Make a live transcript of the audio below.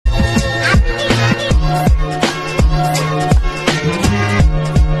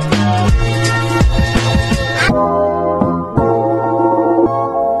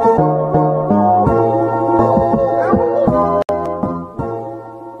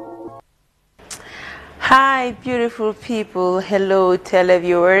Hi, beautiful people. Hello,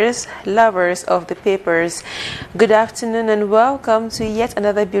 televiewers, lovers of the papers. Good afternoon and welcome to yet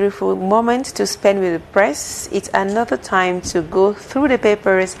another beautiful moment to spend with the press. It's another time to go through the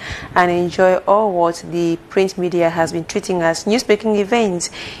papers and enjoy all what the print media has been treating as newsmaking events.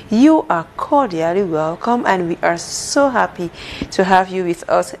 You are cordially welcome and we are so happy to have you with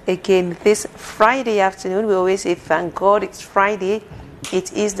us again this Friday afternoon. We always say thank God it's Friday.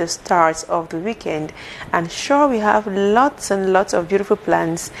 It is the start of the weekend, and sure we have lots and lots of beautiful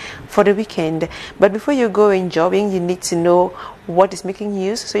plans for the weekend. But before you go in jobbing, you need to know what is making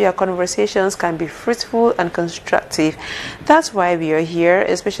news so your conversations can be fruitful and constructive. That's why we are here.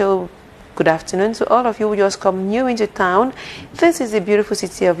 A special good afternoon to all of you who just come new into town. This is the beautiful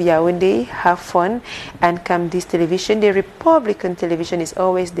city of Yaoundé. Have fun and come this television. The Republican television is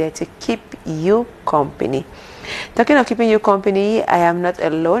always there to keep you company. Talking of keeping you company, I am not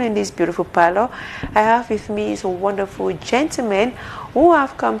alone in this beautiful parlor. I have with me some wonderful gentlemen who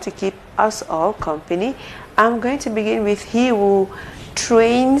have come to keep us all company. I'm going to begin with he who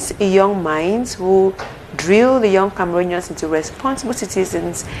trains young minds, who drill the young Cameroonians into responsible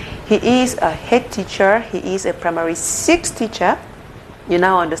citizens. He is a head teacher. He is a primary 6 teacher. You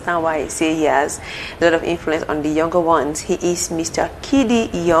now understand why I say he has a lot of influence on the younger ones. He is Mr. Kidi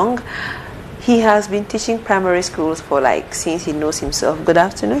Young. He has been teaching primary schools for since he knows himself. Good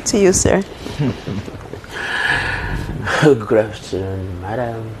afternoon to you, sir. Good afternoon,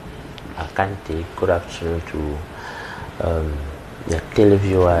 Madam Akante. Good afternoon to the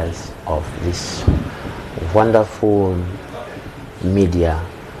televiewers of this wonderful media.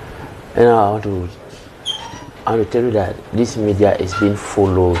 And I want to tell you that this media is being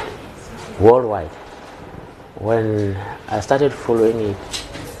followed worldwide. When I started following it,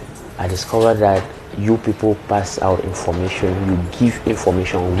 I discovered that you people pass out information, you give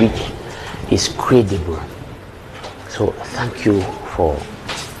information which is credible. So thank you for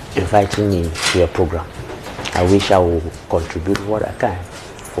inviting me to your program. I wish I will contribute what I can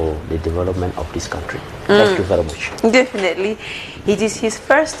for the development of this country. Thank you very much. Definitely. It is his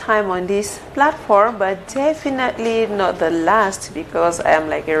first time on this platform, but definitely not the last, because I am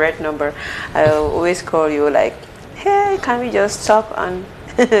like a red number. I always call you hey, can we just stop on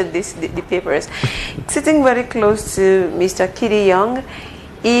the papers? Sitting very close to Mr. Kidi Young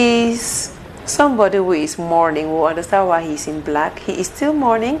is somebody who is mourning. We understand why he's in black. He is still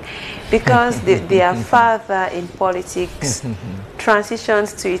mourning because their father in politics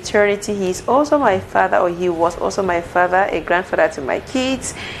transitions to eternity. He is also my father, or he was also my father, a grandfather to my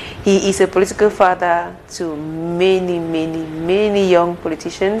kids. He is a political father to many, many, many young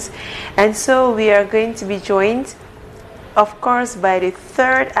politicians. And so we are going to be joined, of course, by the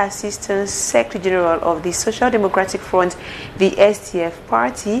 3rd Assistant Secretary General of the Social Democratic Front, the SDF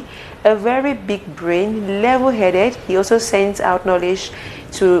party, a very big brain, level-headed. He also sends out knowledge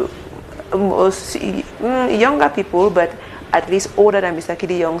to younger people, but at least older than Mr.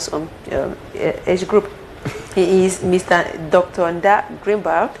 Kidi Young's age group. He is Mr. Dr. Nda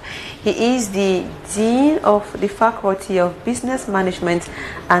Greenbelt. He is the Dean of the Faculty of Business Management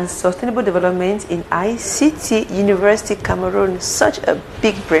and Sustainable Development in ICT University Cameroon. Such a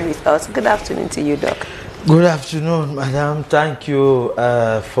big brain with us. Good afternoon to you, Doc. Good afternoon, Madam. Thank you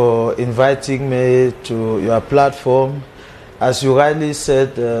for inviting me to your platform. As you rightly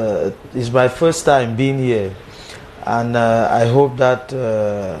said, it's my first time being here. And I hope that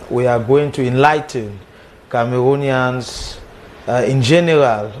we are going to enlighten Cameroonians in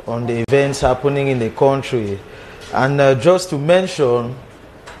general on the events happening in the country. And just to mention,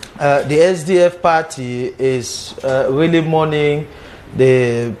 the SDF party is really mourning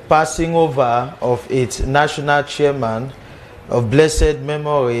the passing over of its national chairman of blessed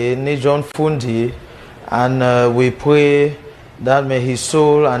memory, Nijon Fundi, and we pray that may his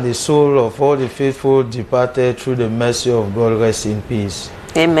soul and the soul of all the faithful departed through the mercy of God rest in peace.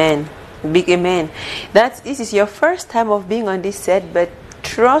 Amen. Big amen. This is your first time of being on this set, but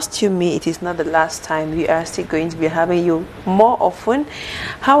trust you me, it is not the last time. We are still going to be having you more often.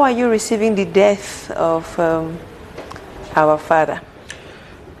 How are you receiving the death of our father?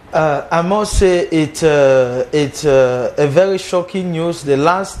 I must say it's a very shocking news. The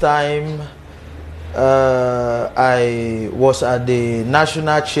last time I was at the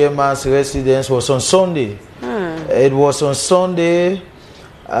national chairman's residence was on Sunday. It was on Sunday.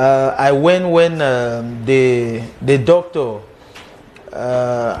 I went when the doctor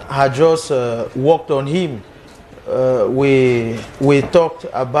had just worked on him. We talked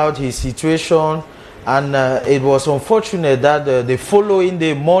about his situation, and it was unfortunate that the following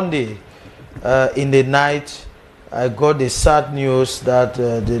day, Monday, in the night, I got the sad news that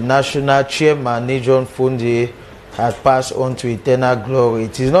the national chairman, Nijon Fundi, had passed on to eternal glory.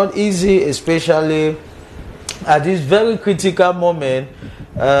 It is not easy, especially at this very critical moment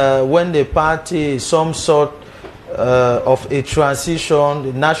when the party is some sort of a transition.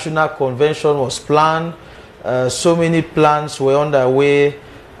 The national convention was planned. So many plans were underway,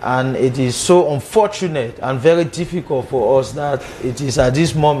 and it is so unfortunate and very difficult for us that it is at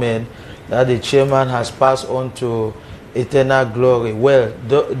this moment that the chairman has passed on to eternal glory. Well,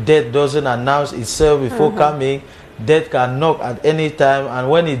 death doesn't announce itself before coming. Death can knock at any time, and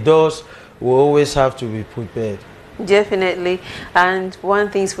when it does, we always have to be prepared. Definitely. And one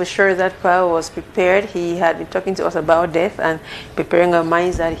thing's for sure, that Paul was prepared. He had been talking to us about death and preparing our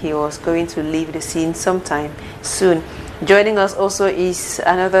minds that he was going to leave the scene sometime soon. Joining us also is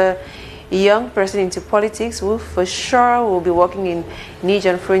another young person into politics who for sure will be walking in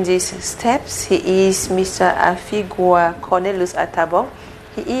Nijon Fundi's steps. He is Mr. Afigwa Cornelius Atabo.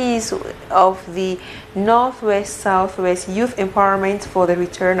 He is of the Northwest Southwest Youth Empowerment for the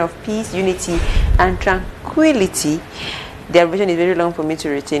Return of Peace, Unity and Tranquility. The abbreviation is very long for me to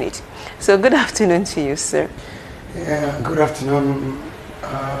retain it. So good afternoon to you, sir. Yeah, good afternoon.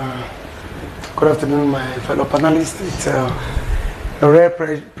 Good afternoon, my fellow panelists. It's a rare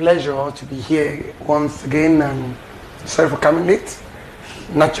pleasure to be here once again, and sorry for coming late.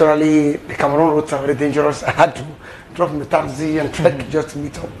 Naturally, the Cameroon roads are very dangerous. I had to drop from the taxi and trek just to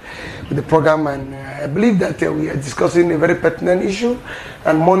meet up with the program, and I believe that we are discussing a very pertinent issue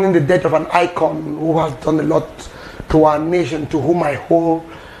and mourning the death of an icon who has done a lot to our nation, to whom I hold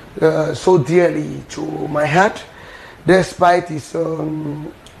so dearly to my heart, despite his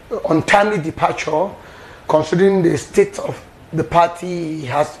untimely departure, considering the state of the party he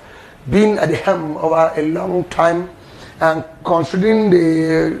has been at the helm over a long time, and considering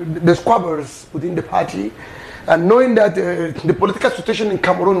the squabbles within the party, and knowing that the political situation in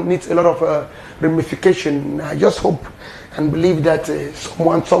Cameroon needs a lot of ramification. I just hope and believe that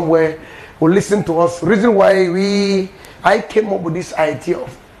someone somewhere will listen to us. The reason why I came up with this idea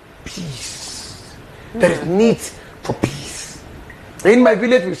of peace. There is need for peace. In my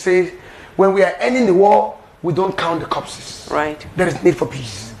village we say, when we are ending the war, we don't count the corpses. Right. There is need for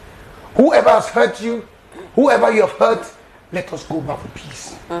peace. Whoever has hurt you, whoever you have hurt, let us go back for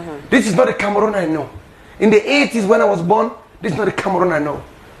peace. This is not the Cameroon I know. In the 80s when I was born, this is not the Cameroon I know.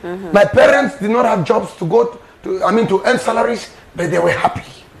 My parents did not have jobs to go to earn salaries, but they were happy.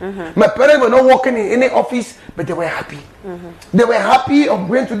 My parents were not working in any office, but they were happy. They were happy of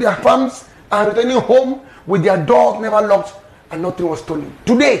going to their farms and returning home with their doors never locked and nothing was stolen.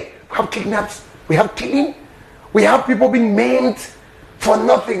 Today, we have kidnaps, we have killing, we have people being maimed for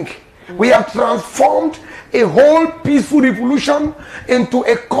nothing. We have transformed a whole peaceful revolution into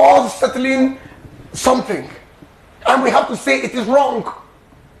a cause settling something, and we have to say it is wrong.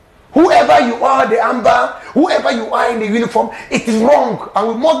 Whoever you are, the amber, whoever you are in the uniform, it is wrong, and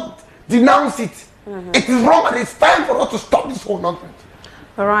we must denounce it. It is wrong, and it's time for us to stop this whole nonsense.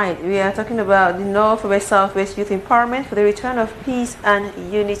 All right, we are talking about the Northwest Southwest Youth Empowerment for the Return of Peace and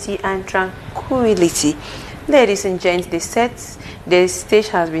Unity and Tranquility. Ladies and gents, the stage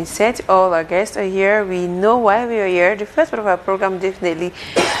has been set. All our guests are here. We know why we are here. The first part of our program definitely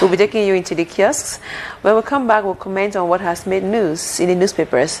will be taking you into the kiosks. When we come back, we'll comment on what has made news in the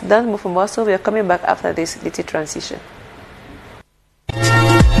newspapers. Don't move from us. So we are coming back after this little transition.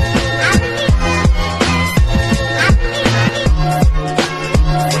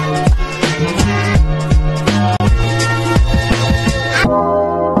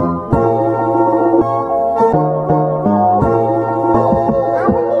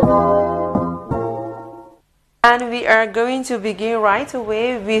 And we are going to begin right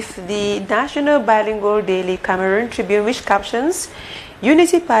away with the National Bilingual Daily Cameroon Tribune, which captions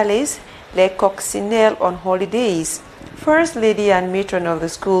Unity Palace, Le Coccinelle on holidays. First Lady and Matron of the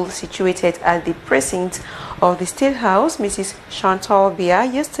school situated at the precinct of the State House, Mrs. Chantal Bia,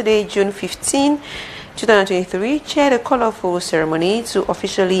 yesterday, June 15, 2023, chaired a colorful ceremony to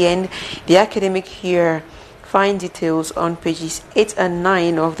officially end the academic year. Find details on pages 8 and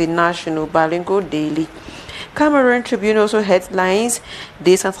 9 of the National Bilingual Daily. Cameroon Tribune also headlines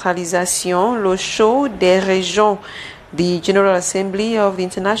Décentralisation, le show des régions. The General Assembly of the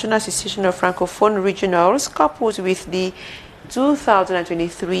International Association of Francophone Regionals, coupled with the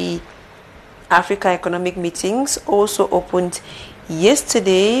 2023 Africa Economic Meetings, also opened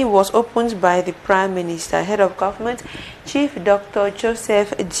yesterday, was opened by the Prime Minister, Head of Government, Chief Dr.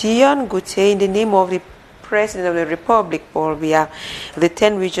 Joseph Dion Goutte, in the name of the President of the Republic, Paul Biya. The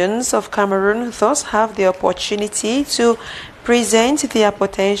 10 regions of Cameroon thus have the opportunity to present their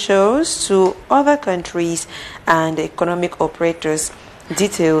potentials to other countries and economic operators.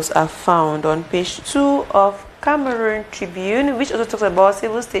 Details are found on page 2 of Cameroon Tribune, which also talks about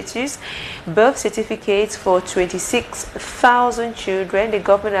civil status, birth certificates for 26,000 children. The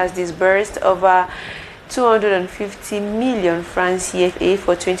government has disbursed over 250 million francs CFA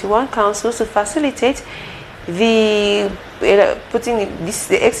for 21 councils to facilitate the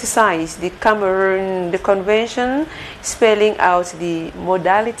exercise. The convention spelling out the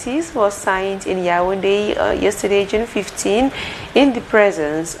modalities was signed in Yaoundé yesterday, June 15, in the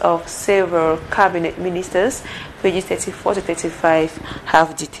presence of several cabinet ministers. Pages 34 to 35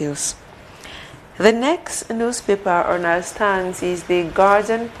 have details. The next newspaper on our stands is the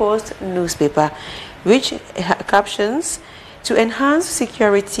Guardian Post newspaper, which captions, "To enhance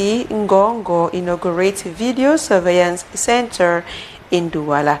security, Ngongo inaugurates video surveillance center in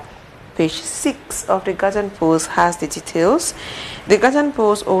Douala." Page 6 of the Guardian Post has the details. The Guardian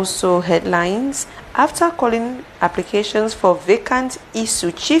Post also headlines, "After calling applications for vacant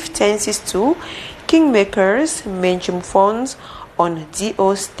issue chieftaincies to kingmakers, mention funds on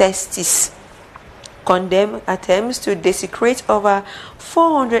DO's testis. Condemn attempts to desecrate over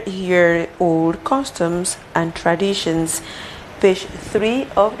 400-year-old customs and traditions." Page 3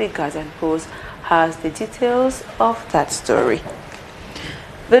 of the Guardian Post has the details of that story.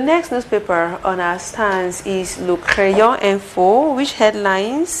 The next newspaper on our stands is Le Crayon Info, which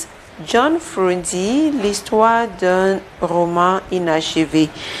headlines, "John Frondi, l'histoire d'un roman inachevé."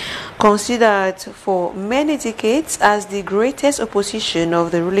 Considered for many decades as the greatest opposition of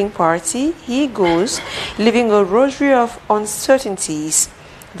the ruling party, he goes, leaving a rosary of uncertainties.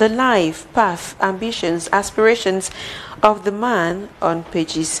 The life, path, ambitions, aspirations of the man on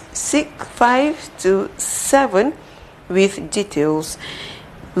pages 5 to 7 with details.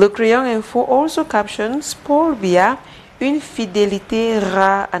 Le Crayon Info also captions, "Paul Biya, une fidélité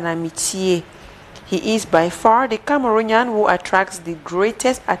rare en amitié." He is by far the Cameroonian who attracts the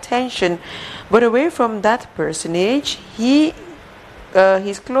greatest attention, but away from that personage,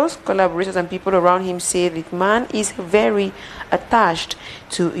 his close collaborators and people around him say that man is very attached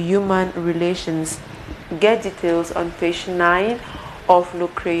to human relations. Get details on page 9 of Le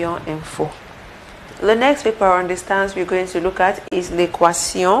Crayon Info. The next paper on the stands we're going to look at is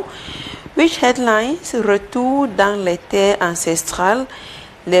L'Équation, which headlines, "Retour dans les terres ancestrales,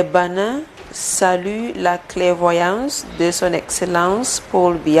 les Banins saluent la clairvoyance de son Excellence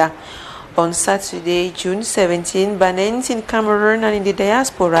Paul Biya." On Saturday, June 17, Banens in Cameroon and in the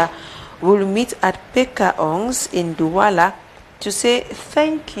diaspora will meet at Pekaongs in Douala to say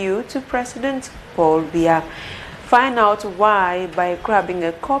thank you to President Paul Biya. Find out why by grabbing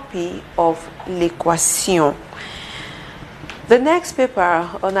a copy of L'Équation. The next paper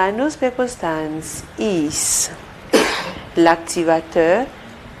on our newspaper stands is L'Activateur,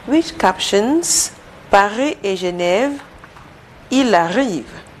 which captions, "Paris et Genève, il arrive,"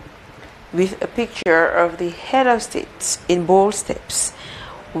 with a picture of the head of state in bold steps.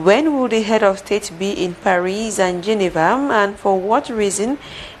 When will the head of state be in Paris and Geneva, and for what reason?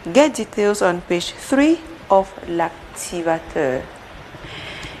 Get details on page 3 of L'Activateur.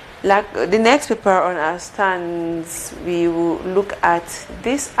 The next paper on our stands we will look at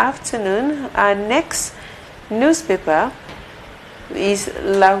this afternoon. Our next newspaper is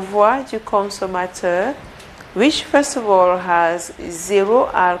La Voix du Consommateur, which first of all has zero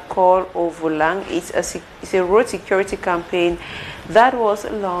alcohol au volant. It's a road security campaign that was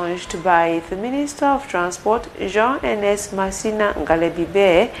launched by the Minister of Transport, Jean-Ernest Massina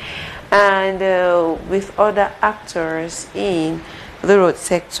Ngalebibe, and with other actors in the road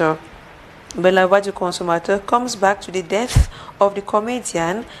sector. But La Voix du Consommateur comes back to the death of the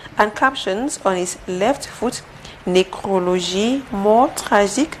comedian and captions on his left foot, "Nécrologie, mort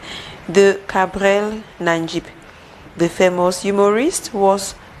tragique de Cabrel Nanjib." The famous humorist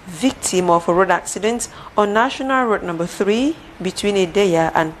was victim of a road accident on National Road number 3 between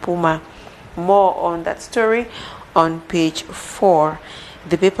Ideya and Puma. More on that story on page 4.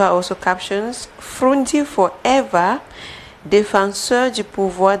 The paper also captions, "Frondi forever, défenseur du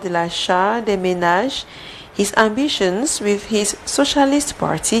pouvoir de l'achat des ménages." His ambitions with his Socialist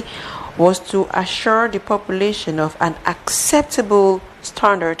Party was to assure the population of an acceptable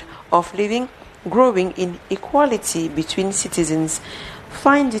standard of living, growing in equality between citizens.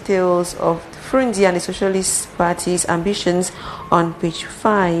 Find details of Frondi and the Socialist Party's ambitions on page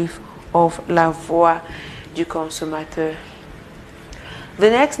 5 of La Voix du Consommateur. The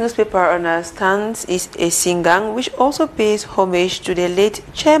next newspaper on our stands is Esingang, which also pays homage to the late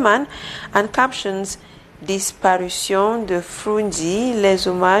chairman and captions, Disparition de Frunzi, les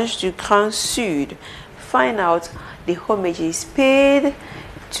hommages du Grand Sud. Find out the homages paid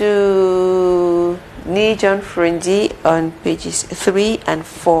to Ni John Frunzi on pages 3 and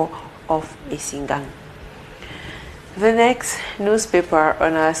 4 of Esingang. The next newspaper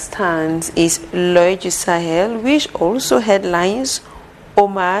on our stands is L'Oeil du Sahel, which also headlines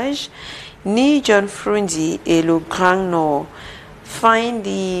Hommage, Ni John Frunzi et le Grand Nord. Find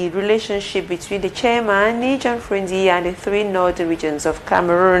the relationship between the chairman, Ni John Frunzi, and the three northern regions of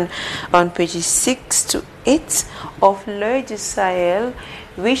Cameroon on pages 6 to 8 of L'Oeil du Sahel,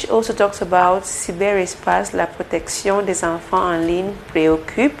 which also talks about cyberespace, la protection des enfants en ligne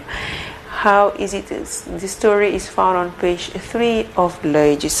préoccupe. How is it? The story is found on page 3 of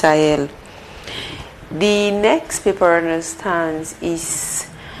L'Oeil du Sahel. The next paper on our stands is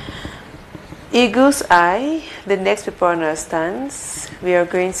Eagle's Eye. The next paper on our stands we are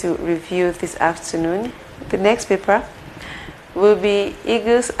going to review this afternoon. The next paper will be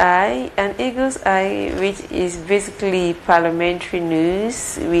Eagle's Eye, and Eagle's Eye, which is basically parliamentary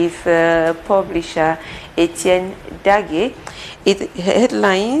news with publisher Etienne Daguet. It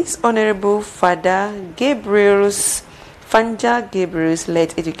headlines Honorable Fanja Gabriel's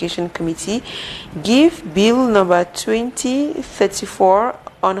led Education Committee give Bill number 2034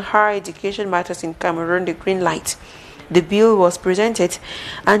 on higher education matters in Cameroon the green light. The bill was presented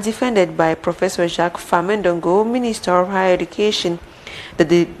and defended by Professor Jacques Famendongo, Minister of Higher Education.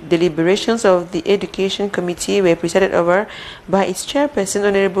 The deliberations of the Education Committee were presided over by its chairperson,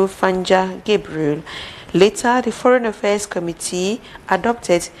 Honorable Fanja Gabriel. Later, the Foreign Affairs Committee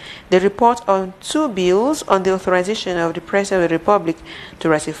adopted the report on two bills on the authorization of the President of the Republic to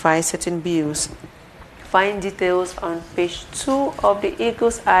ratify certain bills. Find details on page 2 of the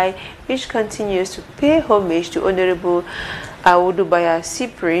Eagle's Eye, which continues to pay homage to Honorable Awudubaya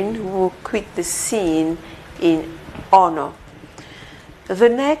Cyprian, who quit the scene in honor. The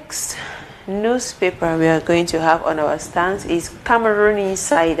next newspaper we are going to have on our stands is Cameroon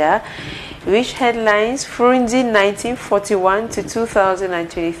Insider, which headlines Frunzi 1941 to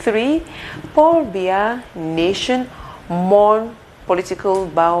 2023, Paul Biya, Nation, mourn political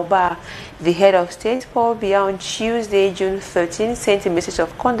baobab. The head of state, Paul Biya, on Tuesday, June 13, sent a message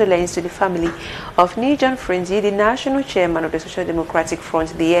of condolence to the family of Ni John Frunzi, the national chairman of the Social Democratic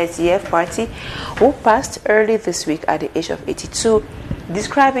Front, the SDF party, who passed early this week at the age of 82,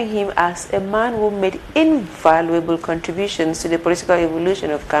 describing him as a man who made invaluable contributions to the political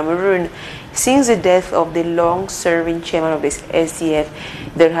evolution of Cameroon. Since the death of the long-serving chairman of this SDF,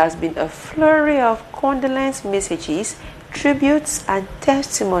 there has been a flurry of condolence messages, tributes and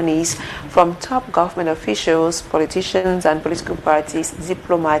testimonies from top government officials, politicians and political parties,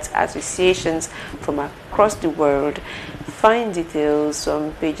 diplomats, associations from across the world. Find details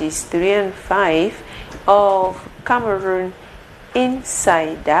on pages 3 and 5 of Cameroon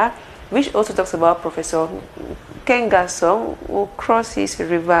Insider, which also talks about Professor Kengasong, who crosses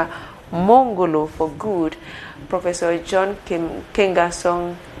River Mongolo for good. Professor John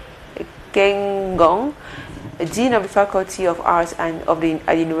Kengasong Kengong, Dean of the Faculty of Arts and at the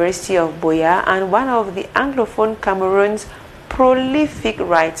University of Buea, and one of the Anglophone Cameroon's prolific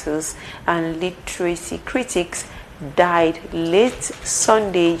writers and literacy critics, died late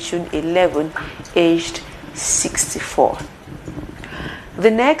Sunday, June 11, aged 64. The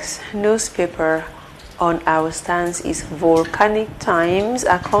next newspaper on our stands is Volcanic Times,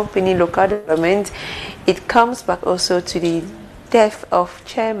 accompanying local development. It comes back also to the death of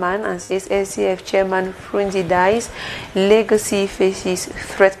chairman, and says SCF chairman Frunzi dies, legacy faces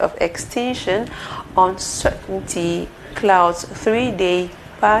threat of extinction, uncertainty clouds 3-day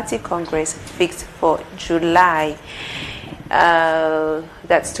party congress fixed for July.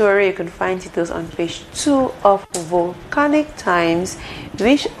 That story, you can find details on page 2 of Volcanic Times,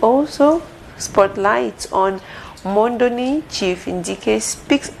 which also spotlights on Mondoni. Chief Ndike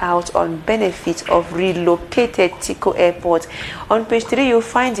speaks out on benefits of relocated Tiko Airport. On page 3, you'll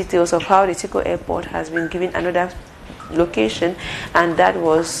find details of how the Tiko Airport has been given another location, and that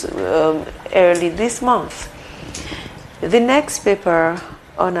was early this month. The next paper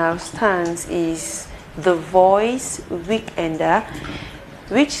on our stands is The Voice Weekender,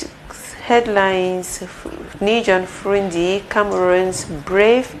 which headlines Ni John Frunzi, Cameroon's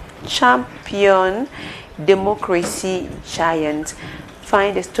brave champion, democracy giant.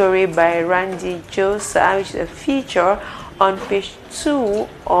 Find a story by Randy Josa, which is a feature on page 2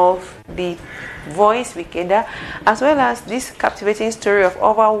 of the Voice Weekender, as well as this captivating story of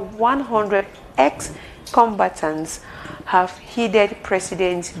over 100 ex-combatants have heeded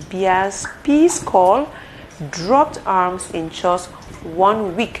President Biya's peace call, dropped arms in just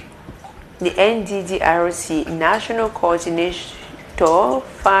 1 week the NDDRC National Coordinator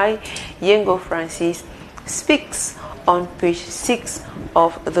Fai Yengo Francis speaks on page 6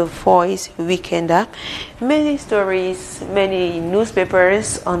 of The Voice Weekender. Many stories, many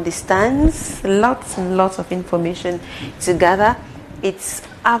newspapers on the stands, lots and lots of information to gather. It's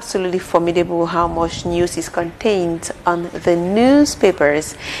absolutely formidable how much news is contained on the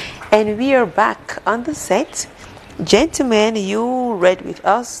newspapers. And we are back on the set. Gentlemen, you read with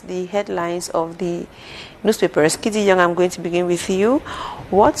us the headlines of the newspapers. Kitty Young, I'm going to begin with you.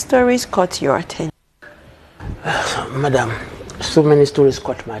 What stories caught your attention? Madam, so many stories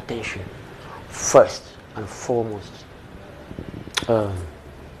caught my attention. First and foremost,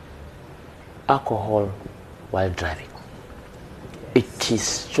 alcohol while driving. It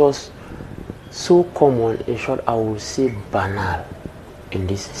is just so common, in short, I would say banal in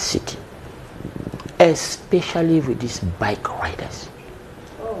this city, especially with these bike riders.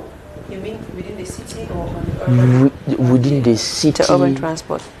 Oh, you mean within the city or on the urban? Within the city. Urban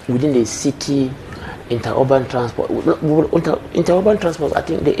transport. Within the city, interurban transport. Interurban transport, I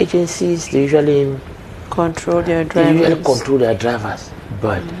think the agencies, they usually control their drivers.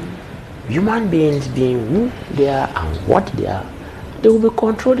 But human beings being who they are and what they are, they will be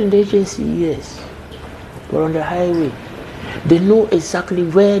controlled in the agency, yes. But on the highway, they know exactly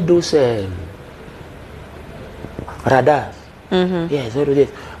where those radars, yes,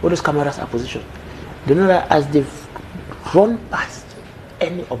 where those cameras are positioned. They know that as they run past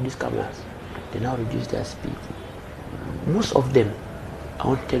any of these cameras, they now reduce their speed. Most of them, I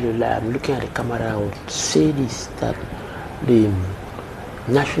won't tell you a lie, I'm looking at the camera, I would say this, that the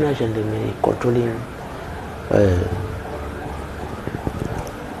national gendarmerie controlling,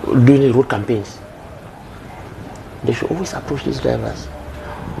 doing the road campaigns, they should always approach these drivers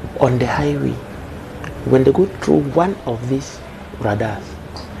on the highway. When they go through one of these radars,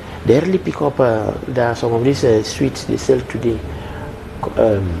 they really pick up, there are some of these sweets they sell today.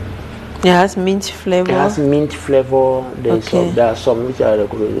 It has mint flavor. It has mint flavor. There are some which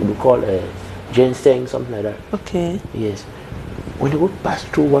we call ginseng, something like that. Okay. Yes. When they go pass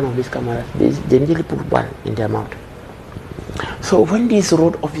through one of these cameras, they immediately put one in their mouth. So when these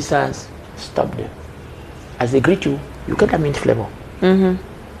road officers stop them, as they greet you, you get a mint flavor.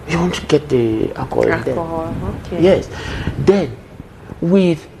 You won't get the alcohol in there. Okay. Yes. Then,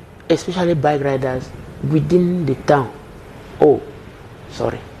 with especially bike riders within the town,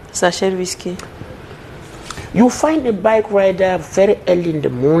 sachet whiskey. You find a bike rider very early in the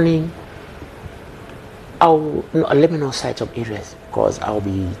morning. Let me not cite some areas because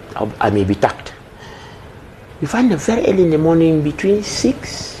I may be tagged. You find them very early in the morning between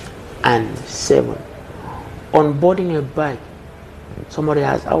 6 and 7 on boarding a bike. Somebody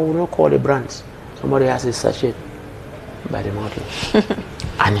has, I will not call the brands, somebody has a sachet by the mountain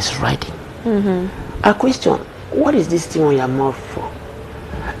and it's riding. I question, what is this thing on your mouth for?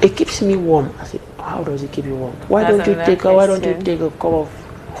 It keeps me warm. I said, how does it keep you warm? Why don't you take a cup of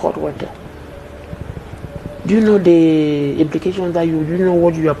hot water? Do you know the implications that you know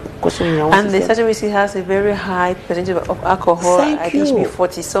what you are causing in your own And system? the sachet whiskey has a very high percentage of alcohol. I think it should be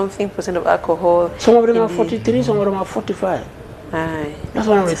 40-something% of alcohol. Some of them are 43, some of them are 45. That's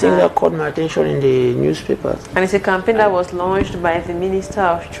one of the things that caught my attention in the newspapers. And it's a campaign that was launched by the Minister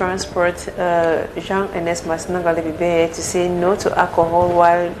of Transport, Jean-Ernest Masnangalebibe, to say no to alcohol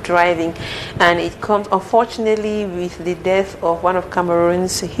while driving. And it comes, unfortunately, with the death of one of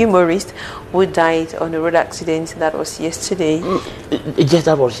Cameroon's humorists who died on a road accident. That was yesterday. Yes,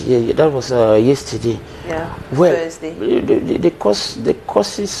 that was yesterday. Yeah, well, Thursday. The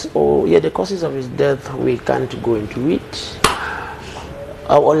causes of his death, we can't go into it.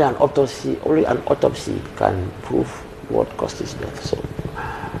 Only an autopsy can prove what caused his death. So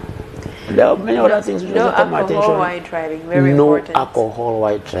there are many other things which also caught my attention. No alcohol while driving, very important. No alcohol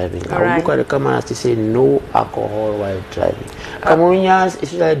while driving. I Right. will look at the cameras to say no alcohol while driving. Cameroonians,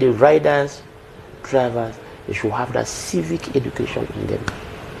 especially the riders, drivers, they should have that civic education in them.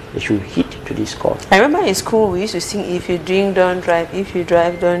 They should hit to this cause. I remember in school we used to sing, if you drink, don't drive, if you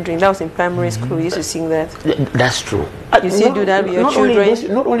drive, don't drink. That was in primary school, we used to sing that. That's true. You still do that with your children?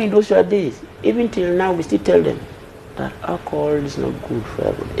 Not only in those days, even till now we still tell them that alcohol is not good for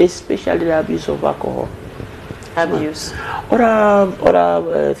everyone, especially the abuse of alcohol. Abuse.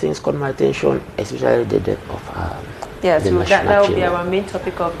 Other things caught my attention, especially the death of Yes, the so national that will be chairman. our main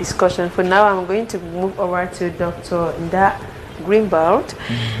topic of discussion. For now, I'm going to move over to Dr. Nda Greenbald.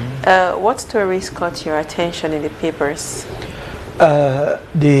 What stories caught your attention in the papers?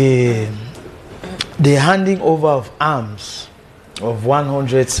 The handing over of arms of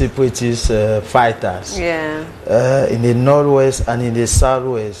 100 separatist fighters in the northwest and in the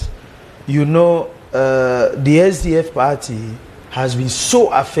southwest. you know, the SDF party has been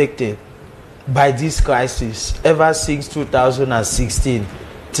so affected by this crisis ever since 2016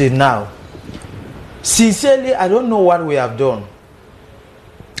 till now. Sincerely, I don't know what we have done.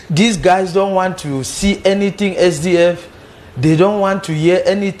 These guys don't want to see anything SDF. They don't want to hear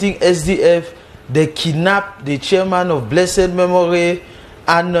anything SDF. They kidnapped the chairman of Blessed Memory,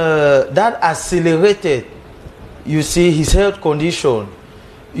 and that accelerated, you see, his health condition.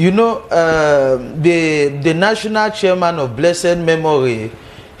 You know, the national chairman of Blessed Memory,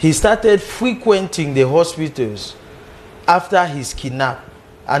 he started frequenting the hospitals after his kidnap,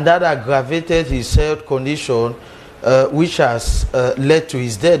 and that aggravated his health condition, which has led to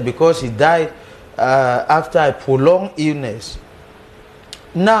his death, because he died after a prolonged illness.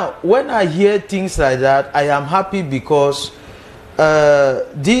 Now, when I hear things like that, I am happy, because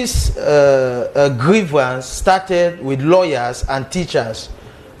this grievance started with lawyers and teachers,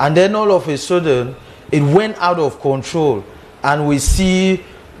 and then all of a sudden it went out of control, and we see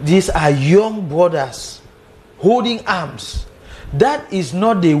these are young brothers holding arms. That is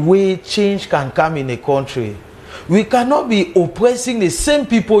not the way change can come in a country. We cannot be oppressing the same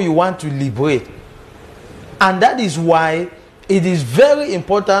people you want to liberate. And that is why it is very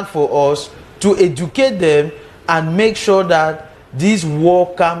important for us to educate them and make sure that this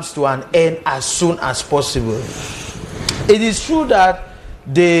war comes to an end as soon as possible. It is true that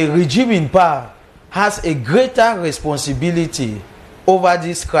the regime in power has a greater responsibility over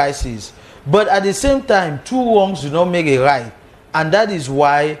this crisis, but at the same time, two wrongs do not make a right, and that is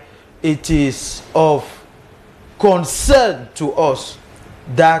why it is of concern to us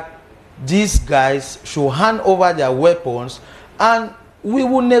that these guys should hand over their weapons, and we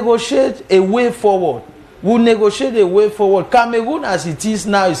will negotiate a way forward. We'll negotiate a way forward. Cameroon, as it is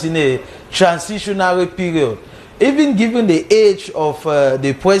now, is in a transitionary period. Even given the age of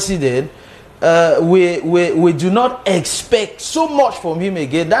the president, we do not expect so much from him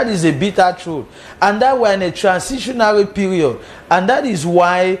again. That is a bitter truth. And that we're in a transitionary period. And that is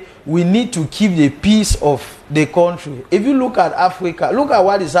why we need to keep the peace of the country. If you look at Africa, look at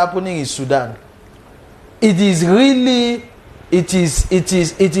what is happening in Sudan. It is really, it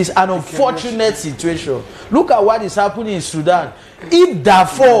is an unfortunate situation. Look at what is happening in Sudan. If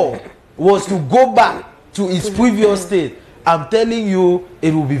Darfur was to go back to its previous state, I'm telling you,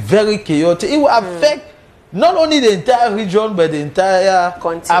 it will be very chaotic. It will affect not only the entire region, but the entire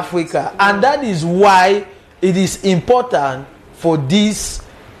continent. Africa. And that is why it is important for these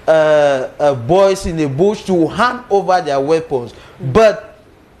boys in the bush to hand over their weapons. But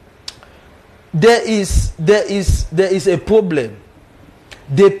there is a problem.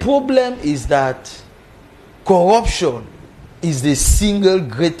 The problem is that corruption is the single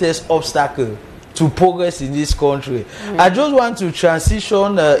greatest obstacle to progress in this country. I just want to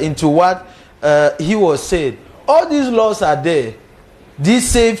transition into what he was saying. All these laws are there. These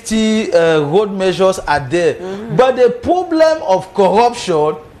safety road measures are there. But the problem of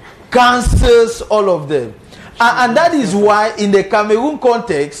corruption cancels all of them. And that is why in the Cameroon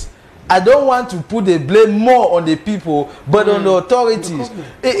context, I don't want to put the blame more on the people, but on the authorities.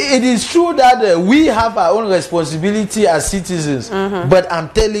 It is true that we have our own responsibility as citizens. But I'm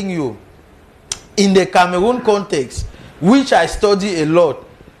telling you, in the Cameroon context, which I study a lot,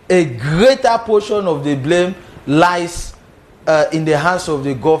 a greater portion of the blame lies in the hands of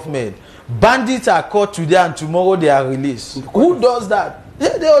the government. Bandits are caught today and tomorrow they are released. Who does that?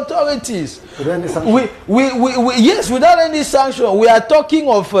 The authorities. Yes, without any sanction. We are talking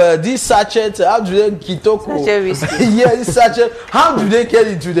of this sachet. How do they kitoko? Yes, sachet. How do they get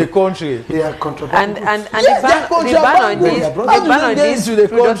into the country? They are contraband. And yes, the ban on this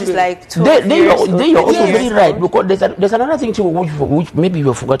product is like 12 years. They are also very right, because there's another thing too, which maybe you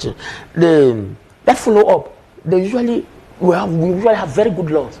have forgotten. That follow up. They usually. We usually have very good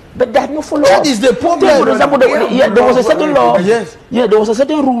laws, but there's no follow-up. That is the problem. For example, there was a certain law. Yes. Yeah, there was a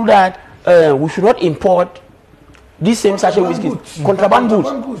certain rule that we should not import these same sachet whiskey, contraband goods.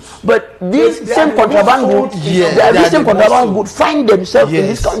 But these same contraband goods, find themselves in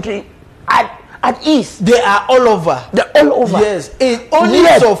this country at ease. They are all over. They're all over. Yes. It only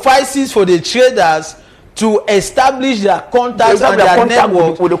suffices for the traders to establish their contacts and their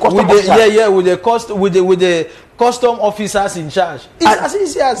network with the custom officers in charge. It's as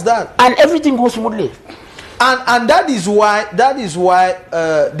easy as that, and everything goes smoothly. And that is why there is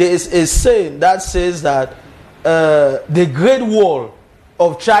a saying that says that the Great Wall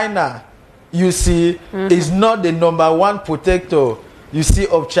of China, you see, is not the number one protector, you see,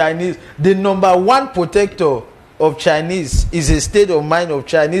 of Chinese. The number one protector of Chinese is a state of mind of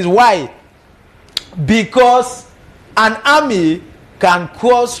Chinese. Why? Because an army can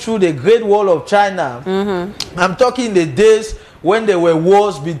cross through the Great Wall of China. I'm talking the days when there were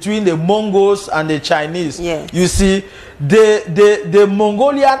wars between the Mongols and the Chinese. Yes. You see, the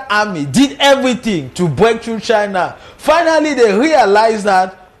Mongolian army did everything to break through China. Finally, they realized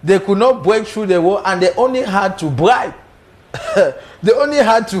that they could not break through the wall, and they only had to bribe. They only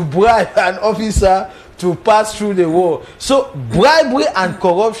had to bribe an officer to pass through the wall. So bribery and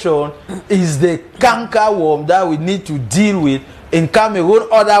corruption is the cankerworm that we need to deal with in Cameroon.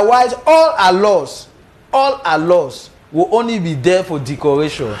 Otherwise, all our laws will only be there for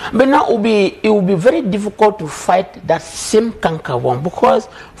decoration. But now it will be very difficult to fight that same cankerworm, because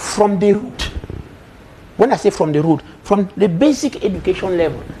from the root, when I say from the root, from the basic education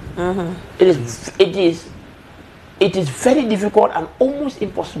level, it is very difficult and almost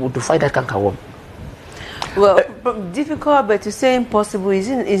impossible to fight that cankerworm. Well, difficult, but to say impossible, is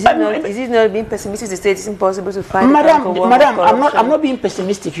it not being pessimistic to say it's impossible to fight? Madam, I'm not being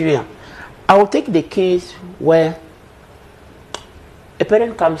pessimistic here. I will take the case where a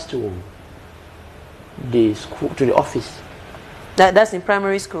parent comes to the school, to the office. That's in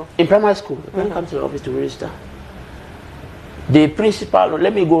primary school. In primary school, a parent comes to the office to register. The principal,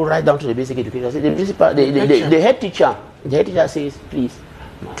 let me go right down to the basic education. The principal, the head teacher says, please,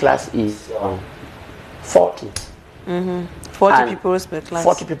 my class is 40. 40 people per class.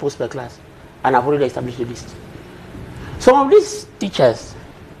 40 people per class. And I've already established a list. Some of these teachers,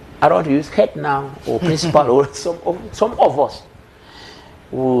 I don't want to use head now or principal or some of us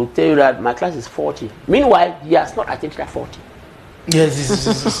will tell you that my class is 40. Meanwhile, he has not attended at 40. Yes,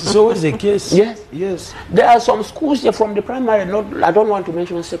 it's always the case. Yes. There are some schools here from the primary, I don't want to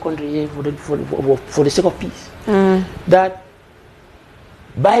mention secondary here for the sake of peace, that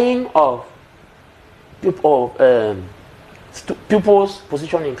buying of pupils'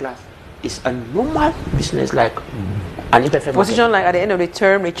 position in class is a normal business, like an imperfect position, like at the end of the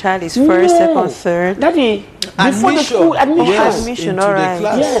term, the child is first, second, third. That is before the school admission. Yes, Admission, into all the right.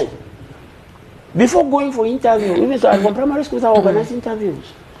 class. Yes. Before going for interview, even so, from primary schools are organizing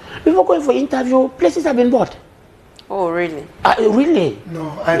interviews. Before going for interview, places have been bought. Oh, really? Really?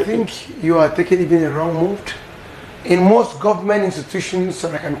 No, I think you are taking even a wrong move. In most government institutions,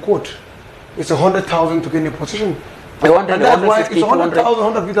 I can quote, it's 100,000 to gain a position. And that's why it's 100,000,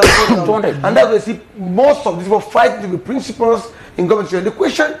 150,000. And that's why you see most of these people fighting to be principals in government. The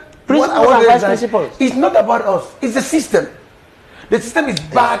question, it's not about us, it's the system. The system is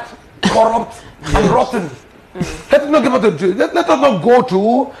bad, corrupt, and rotten. Let us not go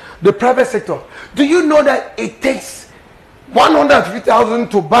to the private sector. Do you know that it takes 150,000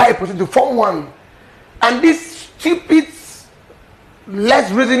 to buy a person to form one? And these stupid,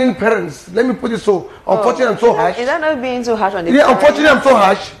 less reasoning parents, let me put it so, unfortunately I'm so harsh. Is that not being so harsh on the Yeah, unfortunately I'm so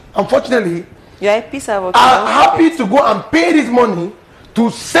harsh. Unfortunately, you're a piece of are happy to go and pay this money to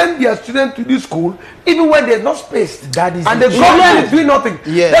send their students to this school, even when there's no space. That is and the government is doing nothing.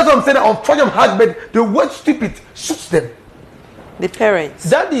 Yes. That's what I'm saying. Unfortunately, I'm harsh, but the word stupid suits them. the parents.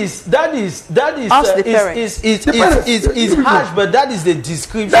 That is harsh, but that is the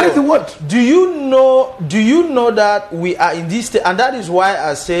description. That is the word. Do you know that we are in this state, and that is why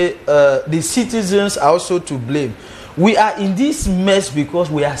I say the citizens are also to blame. We are in this mess because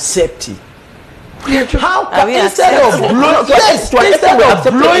we are septic. How can, instead of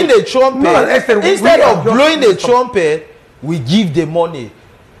blowing the trumpet, we give the money.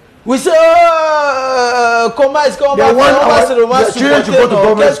 We say, come back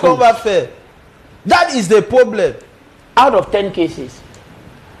fair. That is the problem. Out of 10 cases,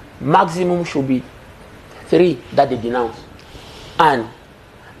 maximum should be 3 that they denounce. And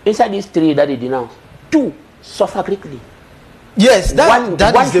inside these 3 that they denounce, 2 suffer quickly. Yes, that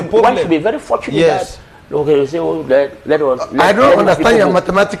is the problem. One should be very fortunate. Yes. That, okay, you say, oh, I don't understand your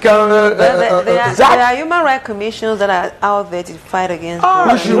mathematical. There are human rights commissions that are out there to fight against.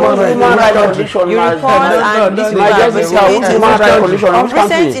 Human rights commission? You report and this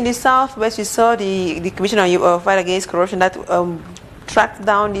recent in the southwest, we saw the commission on fight against corruption that tracked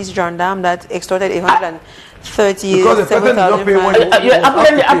down this gendarme that extorted 137,000.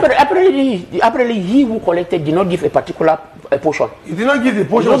 Apparently, he who collected did not give a particular portion. He did not give the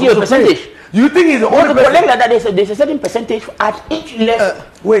portion. He did not give a percentage. You think he's the only person? That there's a certain percentage at each level.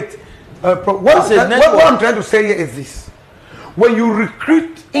 Wait. What I'm trying to say here is this. When you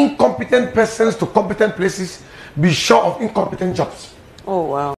recruit incompetent persons to competent places, be sure of incompetent jobs. Oh,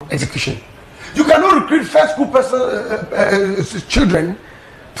 wow. Execution. You cannot recruit first school children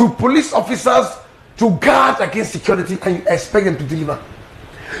to police officers to guard against security and you expect them to deliver.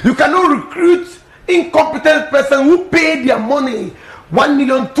 You cannot recruit incompetent person who pay their money 1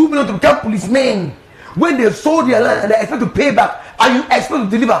 million, 2 million to become policemen When they sold their land and they expect to pay back, and you expect to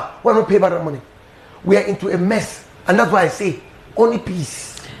deliver, why not pay back that money? We are into a mess, and that's why I say only peace.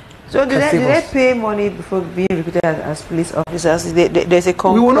 So do they pay money before being recruited as police officers? There's a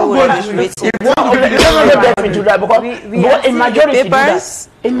we will not go into that because a majority do that.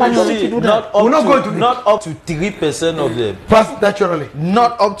 A majority do that. Not up to 3% of them. First, naturally.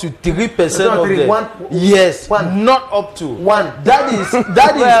 Not up to 3% of them. Yes, not up to one. That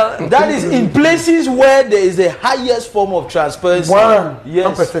is in places where there is the highest form of transparency.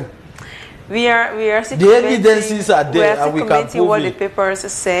 1%. We are still the evidences are there, and we can prove what it. the papers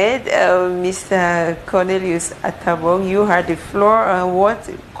said. Mr. Cornelius Attabong, you had the floor. What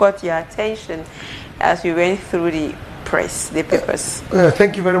caught your attention as we went through the press, the papers?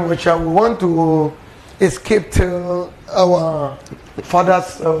 Thank you very much. We want to escape our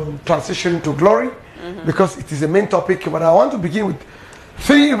father's transition to glory, because it is the main topic. But I want to begin with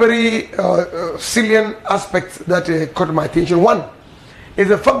three very salient aspects that caught my attention. One is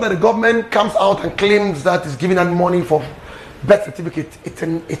the fact that the government comes out and claims that it's giving out money for birth certificate.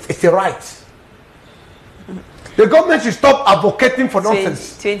 It's a right. The government should stop advocating for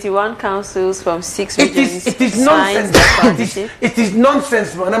nonsense. 21 councils from 6 regions. It is nonsense. It is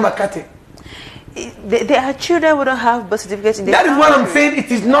nonsense, Madam Makate. There are children who don't have birth certificates in the country. That is what I'm saying. It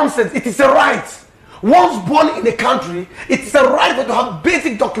is nonsense. It is a right. Once born in the country, it is a right to have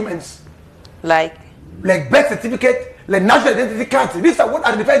basic documents. Like birth certificate, like national identity card. These are what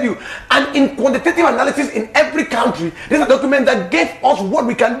identify you. And in quantitative analysis in every country, these are documents that give us what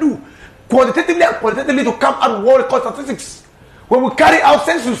we can do. Quantitatively and qualitatively to come out what we call statistics. When we carry out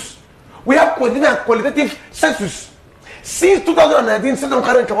census, we have quantitative and qualitative census. Since 2019, since I'm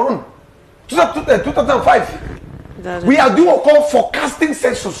carrying Cameroon, 2005, we are doing what we call forecasting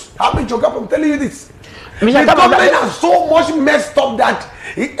census. I'm telling you this. The government has so much messed up that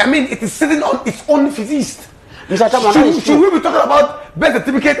it is sitting on its own physicist. Should we be talking about birth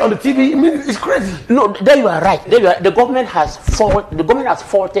certificate on the TV? I mean, it's crazy. No, there you are right. The government has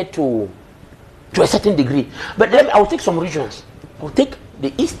faulted to a certain degree. But I will take some regions. I will take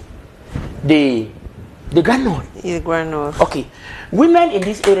the east, the Grand North. The Grand North. Okay, women in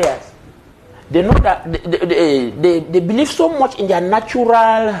these areas, they know that they believe so much in their natural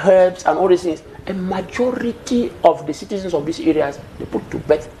herbs and all these things. A majority of the citizens of these areas, they put to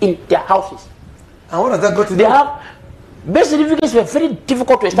birth in their houses. And what does that go to They have birth certificates were very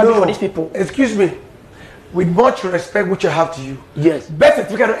difficult to establish for these people. Excuse me. With much respect which I have to you. Yes. Birth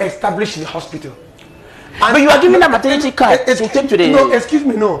certificate are established in the hospital. And but you are giving a maternity card to take to the... No, excuse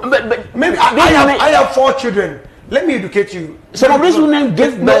me, no. But maybe I have 4 children. Let me educate you. Some of these women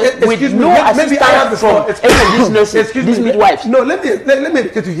give birth with no assistance from these nurses, these midwives. No, let me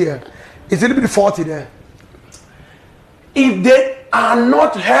educate you here. It's a little bit faulty there. If they are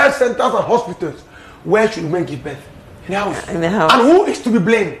not health centers and hospitals, where should women give birth? In the house. In the house. And who is to be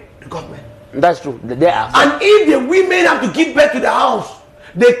blamed? The government. That's true. They are. And if the women have to give birth to the house,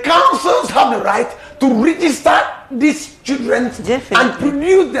 the councils have the right to register these children and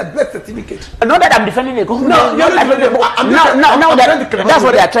produce their birth certificate. Not that I'm defending the government. No, you're not defending the that's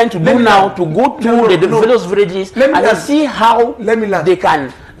what they are trying to do now, to go to the various villages and see how they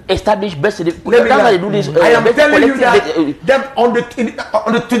can establish birth certificate. That's why they do this. I am telling you that on the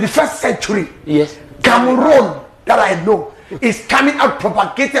 21st century, yes, Cameroon, that I know, is coming out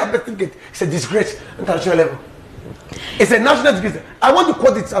propagating a birth certificate. It's a disgrace at international level. It's a national disgrace. I want to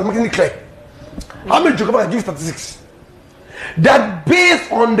quote it. I'm making it clear. How many Jacobs give statistics that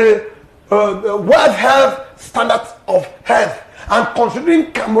based on the World Health Standards of Health and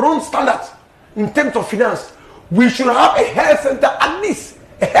considering Cameroon standards in terms of finance, we should have a health center, at least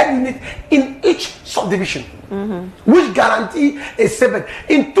a health unit in each subdivision, which guarantee a 7.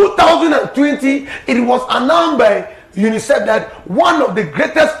 In 2020, it was announced by UNICEF that one of the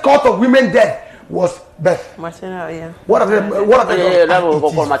greatest cause of women death was birth. Maternal, yeah. What are they?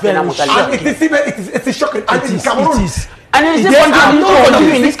 It is shocking. And in Cameroon,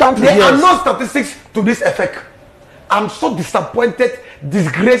 there are no statistics to this effect. I'm so disappointed,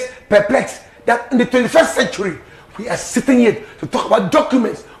 disgraced, perplexed that in the 21st century we are sitting here to talk about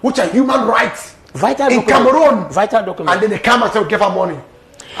documents which are human rights in Cameroon. Vital documents. And then they come and say, give her money.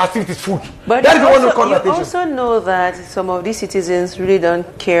 As if it is food. But that is you also know that some of these citizens really don't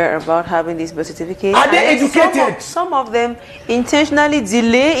care about having this birth certificate. Are they educated? Some of them intentionally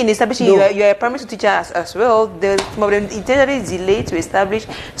delay in establishing. You are a primary school teacher as well. Some of them intentionally delay to establish,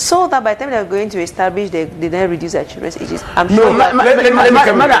 so that by the time they are going to establish, they then reduce their children's ages. I'm sure.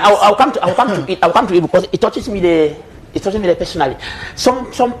 I'll come to it because it touches me there personally.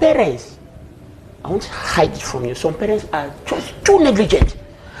 Some parents, I won't hide it from you. Some parents are just too negligent.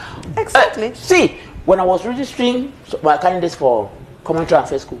 Exactly. See, when I was registering my candidates for Common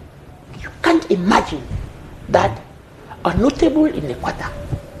Transfer School, you can't imagine that a notable in the quarter.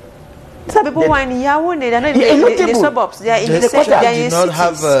 Some people were in Yaoundé, they're not in the suburbs. They are in the cities. The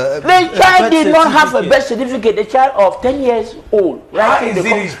child did not have a birth certificate. The child of 10 years old. Right? How is it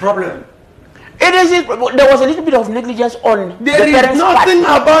his problem? It is. There was a little bit of negligence on the There is parents' nothing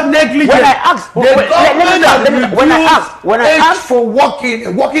part. about negligence. When I asked, when I asked for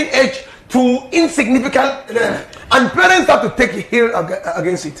working age to insignificant, and parents have to take a hill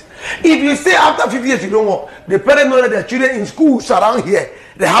against it. If you say after 50 years you don't work, the parents know that their children in schools around here,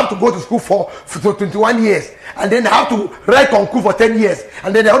 they have to go to school for 21 years, and then they have to write concours for 10 years,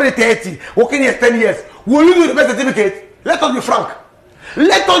 and then they're already 30, working here 10 years. Will you do the birth certificate? Let us be frank.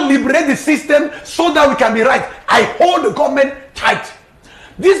 Let us liberate the system so that we can be right. I hold the government tight.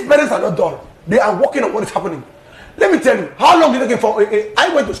 These parents are not dull. They are working on what is happening. Let me tell you, how long did it take for?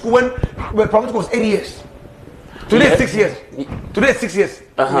 I went to school when primary school was 8 years. Today is 6 years. Today is 6 years.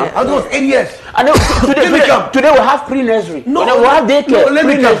 I was 8 years. And today we have pre-nursery. No, we have daycare. No,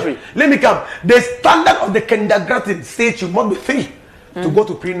 let me come. The standard of the kindergarten stage you must be 3 to go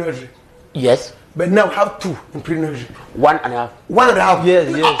to pre-nursery. Yes. But now we have 2 in pre-nursery. 1.5. 1.5.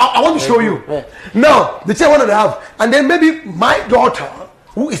 Yes. I want to show you. Yeah. Now, the child 1.5. And then maybe my daughter,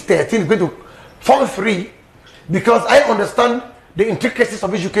 who is 13, is going to form 3 because I understand the intricacies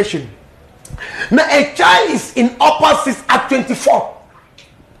of education. Now, a child is in upper 6 at 24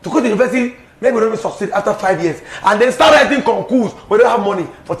 to go to university. Maybe we don't succeed after 5 years, and then start writing concours. We don't have money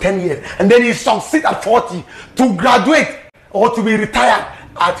for 10 years, and then he succeed at 40 to graduate or to be retired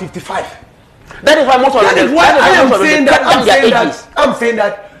at 55. That is why most of them. I'm saying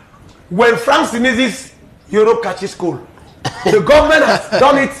that when Frank Sinizi's Europe catches school, the government has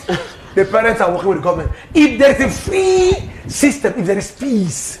done it. The parents are working with the government. If there is a free system, if there is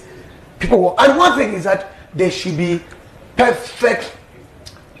peace, people work. And one thing is that there should be perfect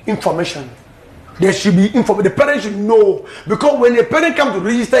information. There should be information. The parents should know, because when a parent comes to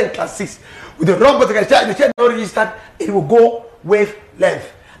register in class 6 with the wrong particular child, the child not registered, it will go wave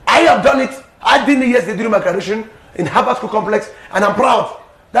length. I have done it. I did it yesterday during my graduation in Harvard School Complex, and I'm proud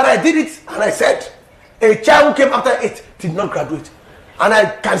that I did it. And I said, a child who came after 8 did not graduate, and I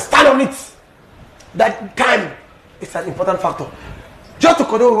can stand on it. That time is an important factor. Just to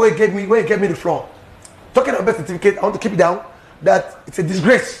continue where he gave me the floor, talking about birth certificate, I want to keep it down. That it's a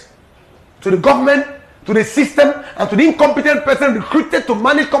disgrace to the government, to the system, and to the incompetent person recruited to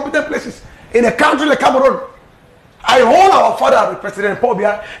manage competent places in a country like Cameroon. I hold our father, President Paul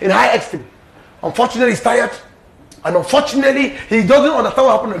Biya, in high esteem. Unfortunately, he's tired, and unfortunately, he doesn't understand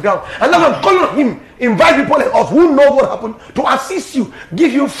what happened on the ground. And now I'm calling on him, invite people like us who know what happened to assist you,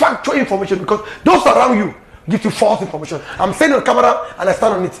 give you factual information, because those around you give you false information. I'm saying on camera, and I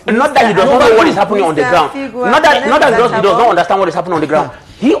stand on it. Not that he does not know what is happening on the ground. Not that he does not understand what is happening on the ground.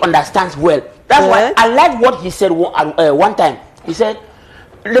 He understands well. That's why I like what he said one time. He said,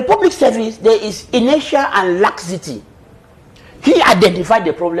 the public service, there is inertia and laxity. He identified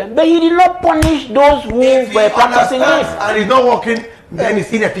the problem, but he did not punish those who were practicing it. And it's not working, then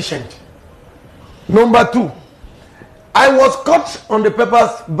it's inefficient. Number 2, I was caught on the papers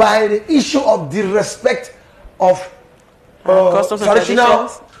by the issue of disrespect of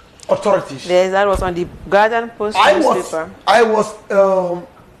traditional authorities. Yes, that was on the Guardian Post newspaper. I was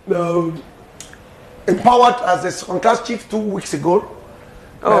empowered as a second class chief 2 weeks ago.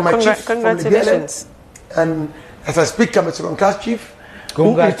 Oh, congratulations. And as I speak, I'm a second class chief.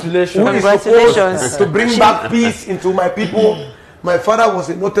 Congratulations. Who is supposed to bring back peace into my people. My father was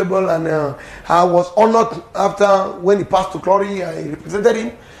a notable, and I was honored after when he passed to glory. I represented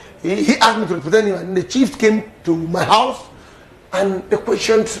him. He asked me to represent him, and the chiefs came to my house, and the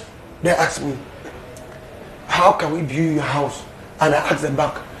questions they asked me, how can we build your house? And I asked them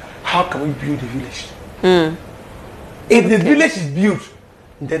back, how can we build the village? If the village is built,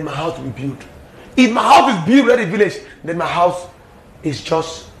 then my house will be built. If my house is built at the village, then my house is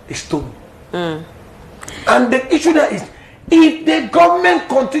just a stone. And the issue there is, if the government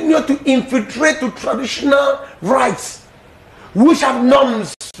continue to infiltrate to traditional rights, which have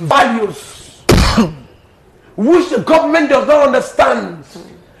norms, values, which the government does not understand,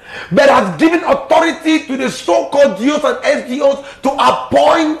 but has given authority to the so-called DOs and SDOs to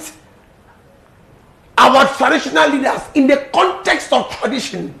appoint our traditional leaders in the context of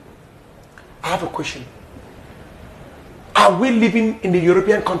tradition, I have a question. Are we living in the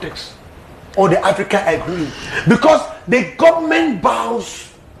European context or the Africa I grew in? Because the government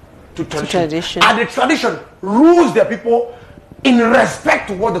bows to tradition. And the tradition rules their people in respect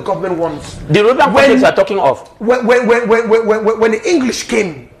to what the government wants. The European context you are talking of. When the English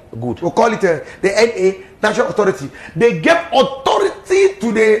came Good. We'll call it the NA, National Authority. They gave authority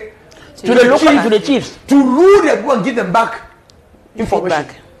to the chiefs to rule their people and give them back information.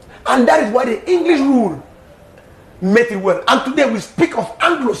 Feedback. And that is why the English rule made it well. And today we speak of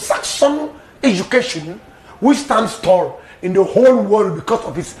Anglo-Saxon education, which stands tall in the whole world because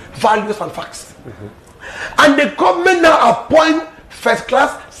of its values and facts. And the government now appoint first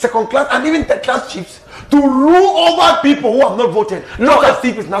class, second class, and even third class chiefs to rule over people who have not voted. No, as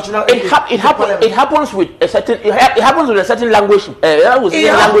if it's national. It happens with a certain. It happens with a certain language. It happens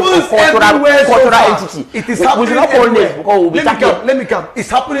everywhere. Cultural entity. It is happening everywhere. Let me come. It's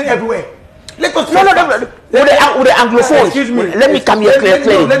happening everywhere. Let us. No. With the Anglophones. Excuse me. Let me come here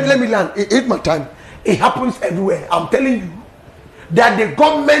clearly. Let me learn. It's my time. It happens everywhere. I'm telling you that the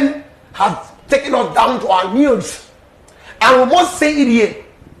government has taken us down to our knees, and we must say it here.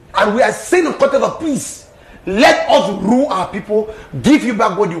 And we are saying in context of peace. Let us rule our people. Give you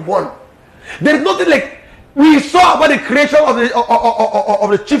back what you want. There is nothing like we saw about the creation of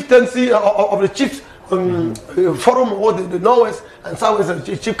the chieftaincy of the chiefs forum or the Northwest and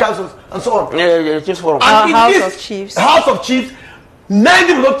Southwest chief councils and so on. Yeah, chiefs forum. And House of Chiefs. House of Chiefs.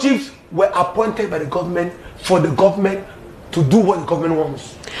 90% of chiefs were appointed by the government for the government to do what the government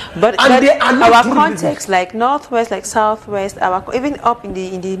wants. But they are not our doing context, like Northwest, like Southwest, even up in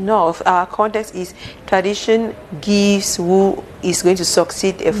the North, our context is tradition gives who is going to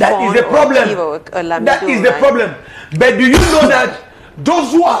succeed a That fund is the problem. or give a lamido, That is the right? problem. But do you know that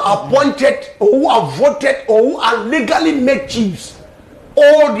those who are appointed or who are voted or who are legally made chiefs,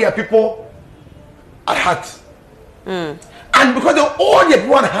 all their people at heart. And because they all their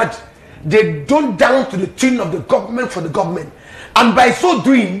people at heart, they don't down to the tune of the government for the government. And by so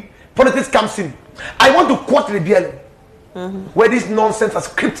doing, politics comes in. I want to quote the BLM, where this nonsense has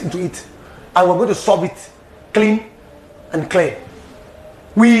crept into it. And we're going to solve it clean and clear.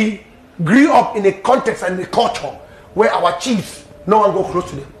 We grew up in a context and a culture where our chiefs, no one go close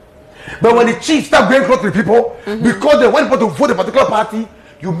to them. But when the chiefs start going close to the people, because they want people to vote a particular party,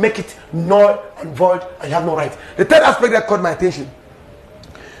 you make it null and void and you have no right. The third aspect that caught my attention,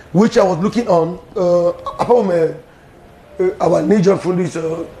 which I was looking on, apart from our Nijon Fundi's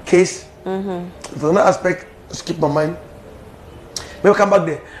case, there's another aspect, skip my mind. Maybe come back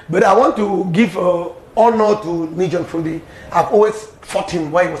there. But I want to give honor to Nijon Fundi. I've always fought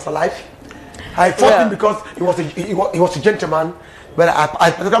him while he was alive. I fought him because he was a gentleman. But at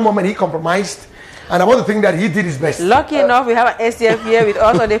a particular moment he compromised. And I want to think that he did his best. Lucky enough, we have an SDF here with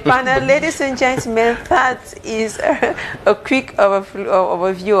us on the panel. Ladies and gentlemen, that is a quick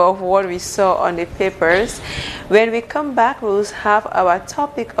overview of what we saw on the papers. When we come back, we'll have our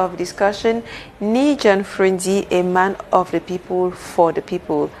topic of discussion, Nijon Fundi, a man of the people, for the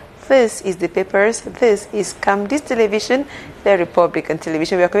people. This is the papers. This is Camdis Television, the Republican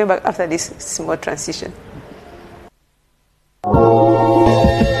Television. We are coming back after this small transition.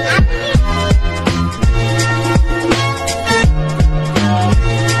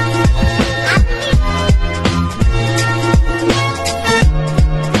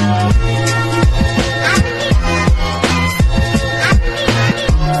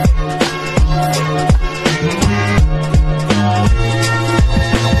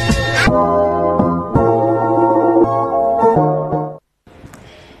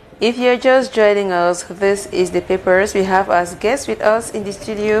 If you're just joining us, this is the papers. We have as guest with us in the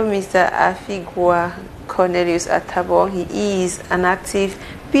studio Mr. Afigwa Cornelius Atabong. He is an active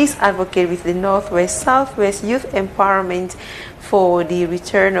peace advocate with the Northwest Southwest Youth Empowerment for the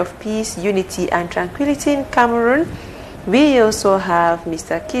return of peace, unity, and tranquility in Cameroon. We also have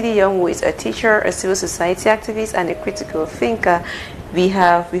Mr. Kidi Young, who is a teacher, a civil society activist, and a critical thinker. We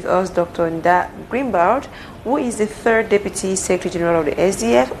have with us Dr. Nda Grimbaud, who is the third Deputy Secretary General of the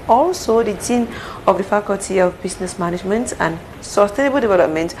SDF, also the Dean of the Faculty of Business Management and Sustainable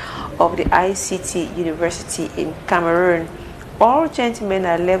Development of the ICT University in Cameroon. All gentlemen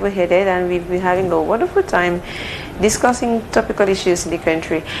are level-headed, and we've been having a wonderful time discussing topical issues in the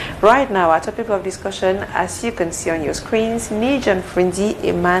country. Right now, our topic of discussion, as you can see on your screens, Nijon Fundi,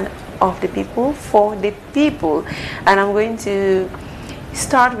 a man of the people, for the people. And I'm going to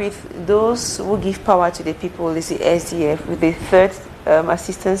start with those who give power to the people, is the SDF, with the third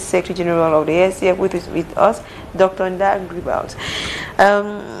Assistant Secretary General of the SDF with us, Dr. Nda Grimbaud.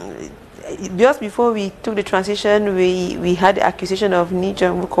 Just before we took the transition, we had the accusation of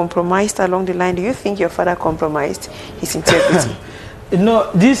Nijon who compromised along the line. Do you think your father compromised his integrity? No,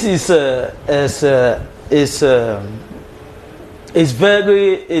 this is it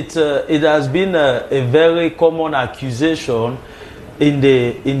has been a very common accusation in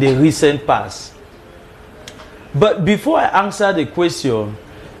the recent past. But before I answer the question,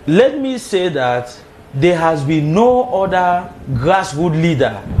 let me say that there has been no other grassroots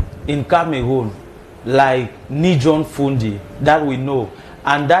leader in Cameroon like Nijon Fundi that we know,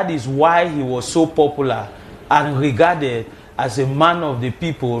 and that is why he was so popular and regarded as a man of the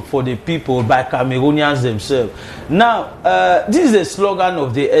people, for the people, by Cameroonians themselves. Now, this is a slogan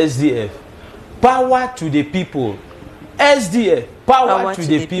of the SDF: power to the people. SDF, power to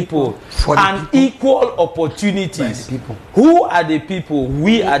the people, and equal opportunities. Who are the people?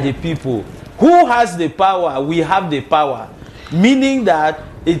 We are the people. Who has the power? We have the power. Meaning that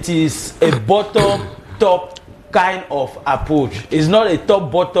it is a bottom-top kind of approach. It's not a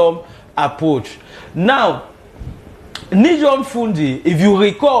top-bottom approach. Now, Nijon Fundi, if you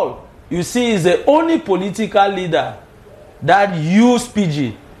recall, you see, is the only political leader that used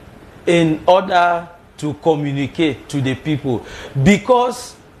pidgin in order to communicate to the people.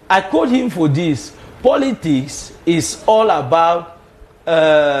 Because I quote him for this: politics is all about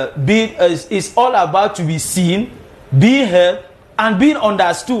it's all about to be seen, being heard, and being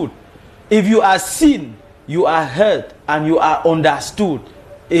understood. If you are seen, you are heard, and you are understood,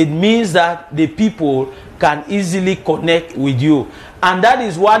 it means that the people can easily connect with you. And that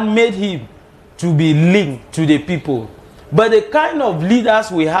is what made him to be linked to the people. But the kind of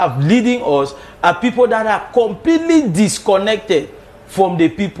leaders we have leading us are people that are completely disconnected from the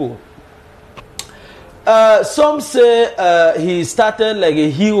people. Some say he started like a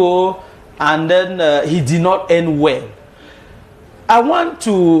hero and then he did not end well. I want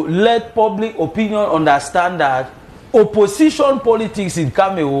to let public opinion understand that opposition politics in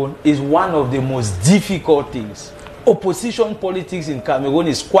Cameroon is one of the most difficult things. Opposition politics in Cameroon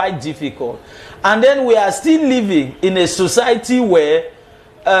is quite difficult. And then we are still living in a society where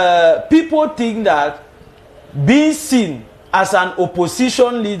people think that being seen as an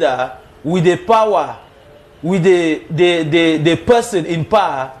opposition leader with the power, with the person in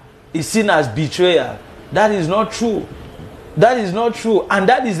power, is seen as betrayal. That is not true. That is not true. And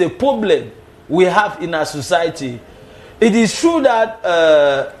that is a problem we have in our society. It is true that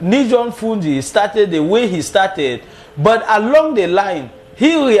Nijon Fundi started the way he started, but along the line,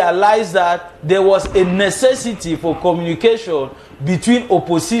 he realized that there was a necessity for communication between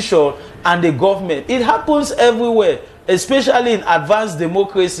opposition and the government. It happens everywhere, especially in advanced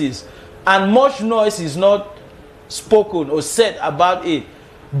democracies, and much noise is not spoken or said about it.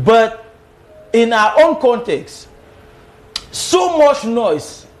 But in our own context, so much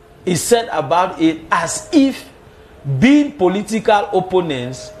noise is said about it as if being political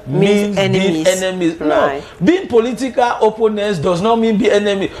opponents means being enemies. Right. No, being political opponents does not mean being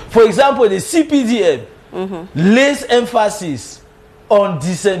enemies. For example, the CPDM lays emphasis on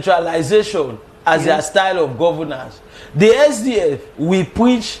decentralization as their style of governance. The SDF, we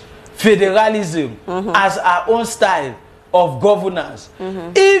preach federalism as our own style of governance.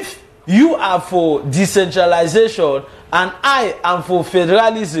 If you are for decentralization and I am for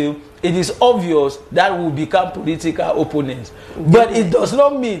federalism, it is obvious that we will become political opponents. But it does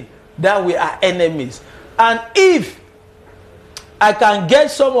not mean that we are enemies. And if I can get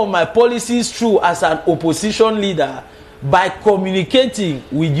some of my policies through as an opposition leader by communicating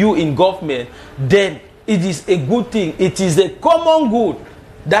with you in government, then it is a good thing. It is a common good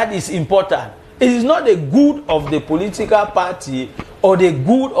that is important. It is not the good of the political party or the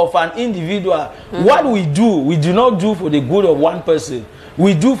good of an individual. What we do not do for the good of one person.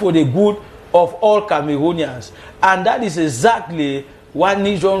 We do for the good of all Cameroonians. And that is exactly what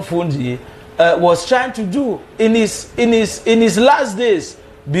Nijon Fundi was trying to do in his last days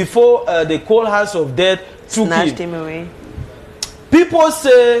before the cold hands of death took him away. People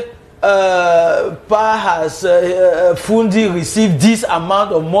say perhaps Fundi received this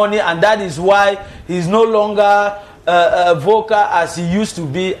amount of money and that is why he's no longer vocal as he used to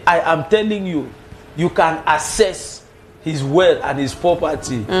be. I am telling you, you can assess his wealth and his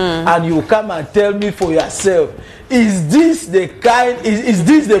property, and you come and tell me for yourself, is this the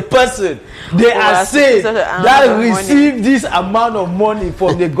person they are saying that received this amount of money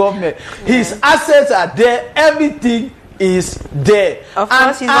from the government? His assets are there, everything is there. Of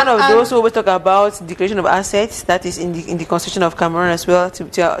course, he's one of those who always talk about declaration of assets. That is in the constitution of Cameroon as well. To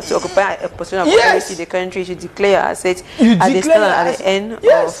occupy a position of authority in the country, to declare assets at the start and at the end.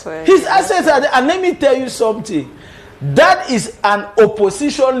 Yes, of his assets are there. And let me tell you something. That is an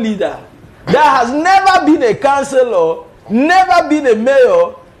opposition leader that has never been a councillor, never been a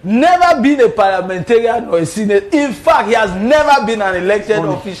mayor, never been a parliamentarian or a senate. In fact, he has never been an elected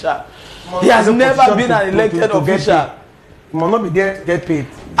official. He has never been an elected official. He must not be there to get paid.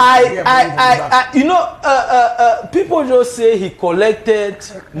 People just say he collected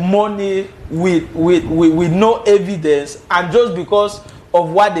money with no evidence, and just because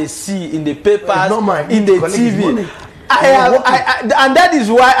of what they see in the papers, Normal, in the TV. And that is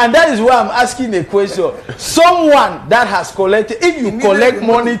why I'm asking a question. Someone that has collected, if you collect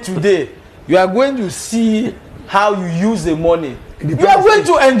money today, you are going to see how you use the money. You are going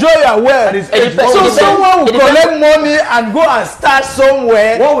to enjoy your wealth. So someone will collect money and go and start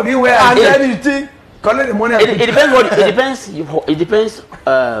somewhere. What would he wear? And then you think collect the money. It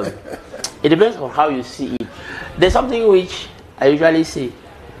depends on how you see it. There's something which I usually say.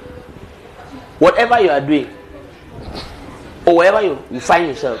 Whatever you are doing, or wherever you find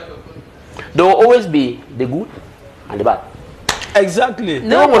yourself, there will always be the good and the bad. exactly.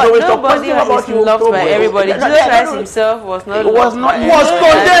 Nobody is loved by everybody. Jesus Christ himself was not loved by was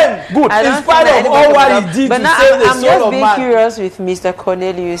condemned. Good. In spite of all what he did but to now save the I'm soul just of being man. curious with Mr.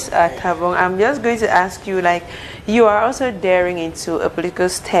 Cornelius Tabong. I'm just going to ask you, like, you are also daring into a political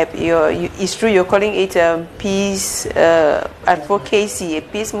step. It's true you're calling it peace advocacy, a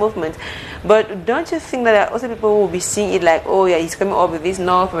peace movement. But don't you think that there are also people who will be seeing it like, oh yeah, he's coming up with this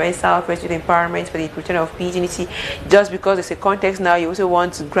northwest, southwest with empowerment for the protection of peace, unity, just because there's a context now, you also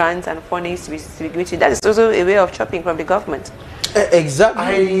want grants and funding to be given to you. That is also a way of chopping from the government. Exactly.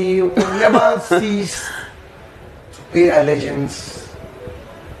 I will never cease to pay allegiance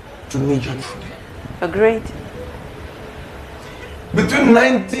to Nijon Fude. Agreed. Between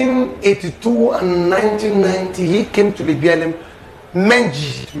 1982 and 1990, he came to the BLM,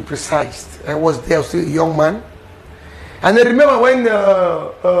 Menji to be precise. I was there, still a young man. And I remember when this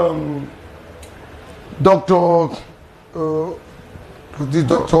doctor, who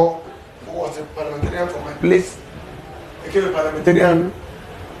was a parliamentarian from my place, became a parliamentarian,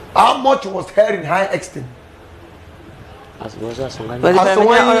 how much was her in high extent? But the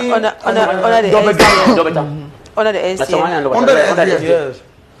parliamentarian under the SDF. Under the SDF. Under the SDF. Yes.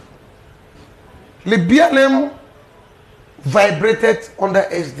 The BLM vibrated under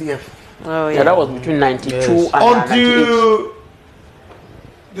SDF. Oh, yeah, that was between 92 and until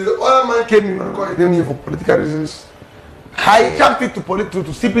the oil man came in and here for political reasons. Hijacked it to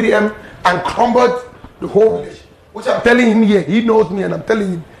CPDM and crumbled the whole village. Which I'm telling him here, he knows me and I'm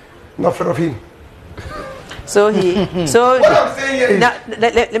telling him, I'm not afraid of him. So what I'm saying here is, now,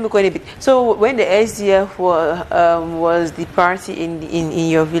 let me go in a bit. So when the SDF was the party in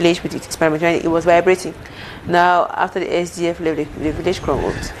your village with its experiment, it was vibrating. Now after the SDF left, the village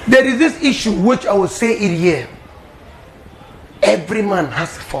crumbled. There is this issue which I will say it here. Every man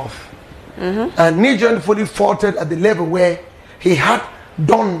has a fault. And Nijon fully faulted at the level where he had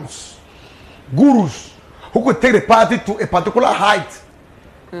dons, gurus, who could take the party to a particular height,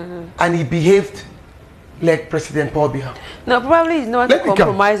 and he behaved like President Paul Biya. No, probably it's not to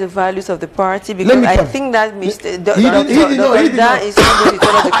compromise the values of the party, because I think that Mr. Dr. is not going to tell us the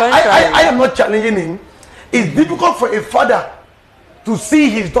contrary. I am not challenging him. It's difficult for a father to see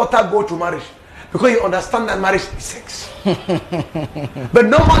his daughter go to marriage because he understands that marriage is sex. But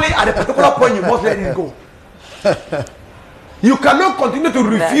normally at a particular point you must let it go. You cannot continue to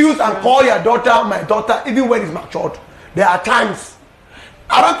refuse and call your daughter my daughter even when it's matured. There are times.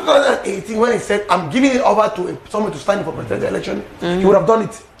 Around 2018, when he said, I'm giving it over to someone to stand for presidential election, he would have done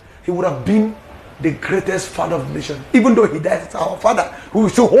it. He would have been the greatest father of the nation. Even though he died as our father, we will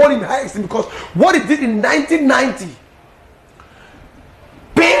still hold him high esteem, because what he did in 1990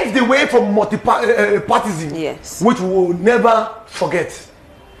 paved the way for multi-partism, which we will never forget.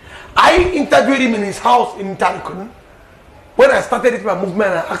 I interviewed him in his house in Tarikun. When I started my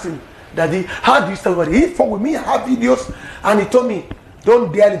movement, I asked him, Daddy, how do you start? He fought with me, I have videos, and he told me,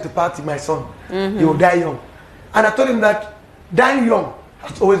 don't dare into party, my son. You will die young. And I told him that dying young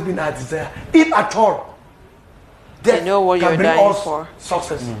has always been our desire. If at all, death can bring us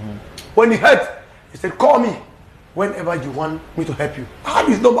success. When he heard, he said, call me whenever you want me to help you. I had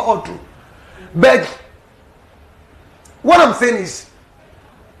his number all through. But what I'm saying is,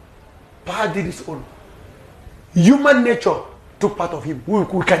 Pa did his own. Human nature took part of him. We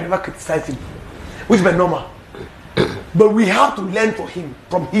can never criticize him, which is normal. But we have to learn from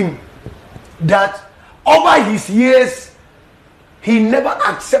him that over his years, he never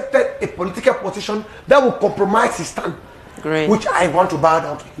accepted a political position that will compromise his stand. Great. Which I want to bow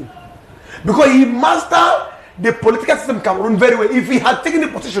down to him. Because he mastered the political system in Cameroon very well. If he had taken the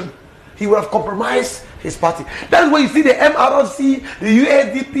position, he would have compromised his party. That's why you see the MRC, the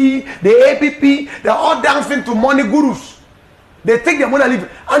UADP, the APP, they're all dancing to money gurus. They take their money and leave.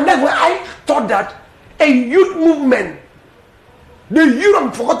 And that's why I thought that a youth movement, the youth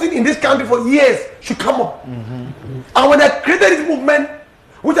have forgotten in this country for years, should come up. And when I created this movement,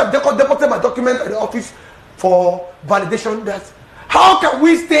 which I've deposited my document at the office for validation, that how can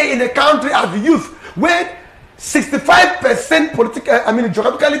we stay in a country as the youth where 65%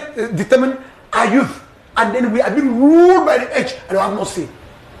 geographically determined are youth. And then we are being ruled by the age and we have no say.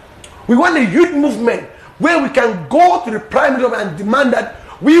 We want a youth movement where we can go to the prime minister and demand that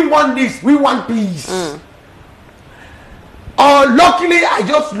we want this, we want peace. Luckily, I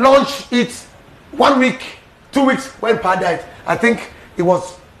just launched it 1 week, 2 weeks when Pa died. I think it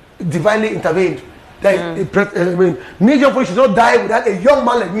was divinely intervened. That Niger Police should not die without a young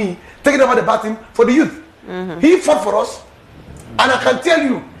man like me taking over the baton for the youth. He fought for us. And I can tell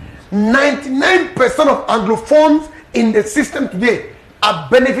you, 99% of Anglophones in the system today are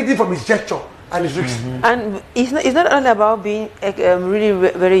benefiting from his gesture and his risks. And it's not only about being really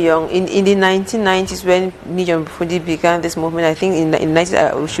very young. In the 1990s, when Niger Fundi began this movement, I think in the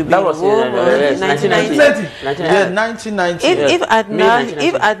 90s we should be. That was 1990. Yeah, 1990.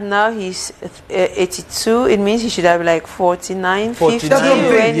 If at now he's 82, it means he should have like 49, 50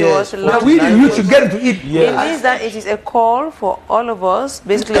 when he was launched. We the youth should get into it. It means that it is a call for all of us,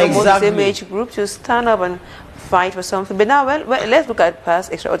 basically almost the same age group, to stand up and fight for something. But now, well, let's look at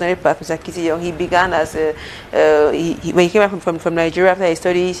past extraordinary path. Mr. Kitty Young, he began as when he came back from Nigeria after his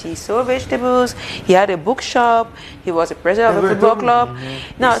studies, he sold vegetables. He had a bookshop. He was a president of a football club.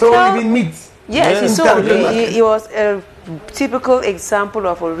 Now, so even meat. Yes, he was a typical example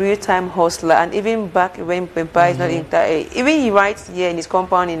of a real-time hustler. And even back when Pa is not in, even he writes here in his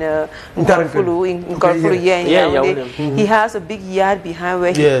compound in Korfulu, he has a big yard behind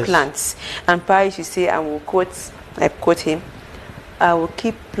where he plants. And Pa used to say, and I quote him, I will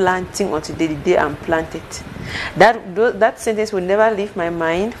keep planting until the day I'm planted. That sentence will never leave my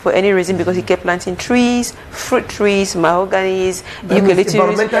mind for any reason, because he kept planting trees, fruit trees, mahoganies, eucalyptus.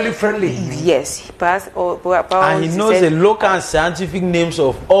 Environmentally friendly. Yes, he passed and he knows the local and scientific names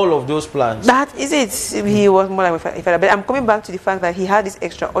of all of those plants. That is it. He was more like a father. But I'm coming back to the fact that he had this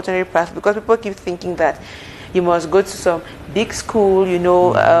extraordinary path, because people keep thinking that you must go to some big school,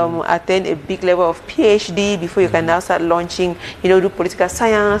 attend a big level of PhD before you can now start launching, do political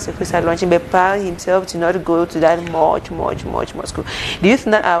science before you start launching. But Pa himself did not go to that much school. Do you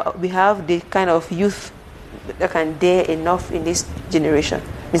think that we have the kind of youth that can dare enough in this generation,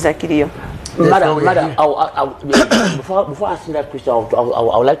 Mr. Kidiyo? Madam, before asking that question,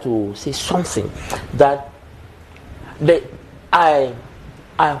 I would like to say something that I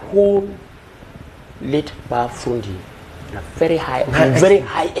hold late Pa Fundi in a very high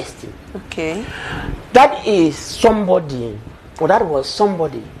esteem. Okay. That is somebody, or that was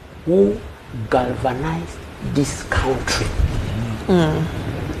somebody who galvanized this country.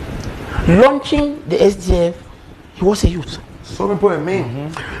 Launching the SDF, he was a youth. So many.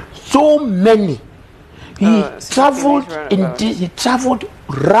 So many. He traveled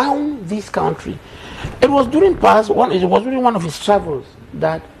around this country. It was during one of his travels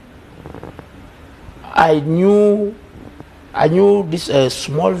that I knew this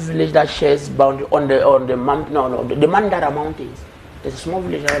small village that shares boundary on the Mandara Mountains. There's a small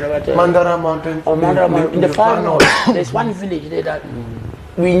village Mandara Mountain. In the far north. There's one village there that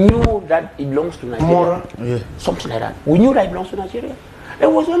we knew that it belongs to Nigeria. Something like that. We knew that it belongs to Nigeria.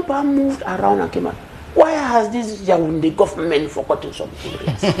 It was when Pa moved around and came out. Why has this Yaoundé government forgotten something?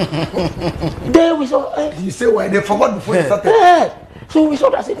 There we saw. You say why they forgot before they started? So we saw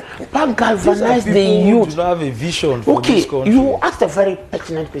that Pa galvanized the youth. Do not have a vision for this country. You asked a very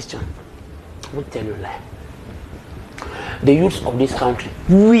pertinent question. I won't tell you a lie. The youth of this country,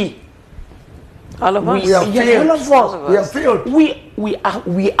 all of us. We have failed. We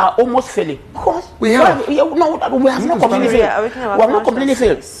are almost failing. Because we have not completely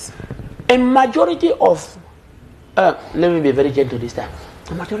failed. A majority of let me be very gentle this time.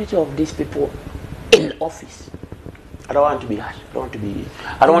 A majority of these people in office, I don't want to be harsh. I don't want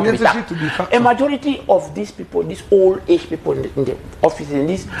to be tough. A majority of these people, these old age people in the offices, in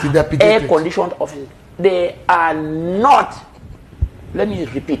these air-conditioned offices, they are not. Let me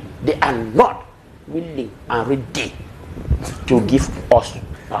repeat. They are not willing and ready to give us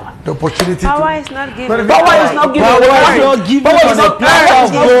power. The opportunity. Power is not given. Power is not given. Power is not given on the platter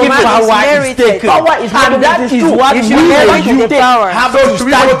of gold. Power is taken. Power is not given. And that is what we have to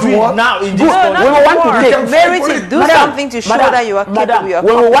start doing now in this country. When we want to take merit, do something to show that you are capable. You are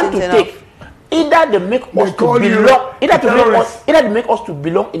when we want to enough. take, either they make us to belong, either they make us to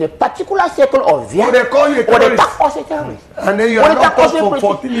belong in a particular circle of or they call you a or they terrorist. tag us a terrorist. And then you are locked up for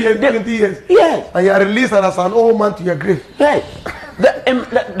 14 years, 20 years. Yes. And you are released as an old man to your grave. Yes.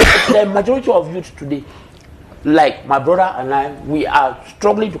 The majority of youth today, like my brother and I, we are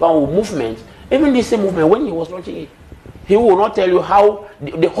struggling to come with movements. Even this same movement, when he was launching it, he will not tell you how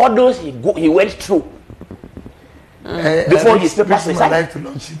the hurdles he went through before his papers were signed. To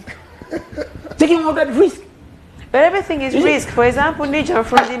launch it. Taking all that risk. But everything is risk. For example, Niger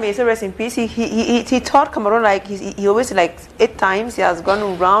Fundi, may so rest in peace. He taught Cameroon like he always like 8 times. He has gone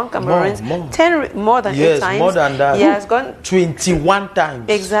around Cameroon more than 8 times. More than that. He has gone 21 times.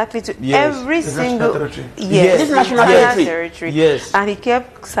 Exactly to every single this national territory. Yes. And he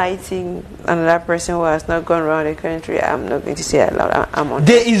kept citing another person who has not gone around the country. I'm not going to say it loud. I'm on.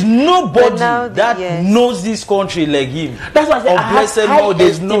 There is nobody that yes. knows this country like him. That's why I say I have high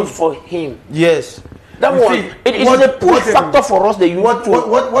there's esteem for him. Yes. That You one, see, it is a push factor for us. That you what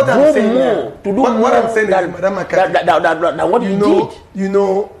I'm saying, what I'm saying is, Madam Akati, than what you did. You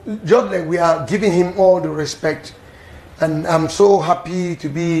know, just like we are giving him all the respect, and I'm so happy to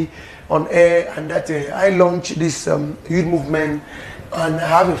be on air, and that I launched this youth movement, and I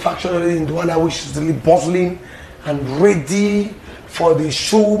have a faction in Douala which is really bustling and ready for the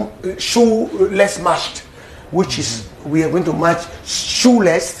shoeless march, which is we are going to march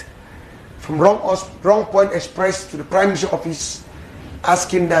shoeless from wrong point express to the Prime Minister office,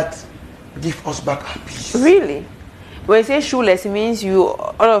 asking that give us back our peace. Really? When you say shoeless, it means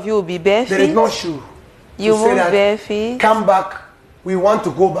all of you will be bare feet? There is no shoe. You move bare feet? Come back. We want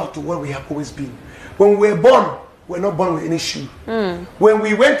to go back to where we have always been. When we were born, we're not born with any shoe. When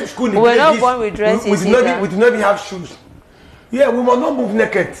we went to school in the we're not villages, born with dresses we did not even have shoes. Yeah, we must not move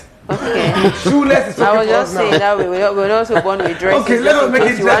naked. Okay. Shoeless is okay. I was for just us saying now. that way. We're also born with dresses. Okay, let us make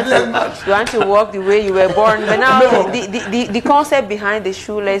it you want dressless match. you want to walk the way you were born. But now No. the concept behind the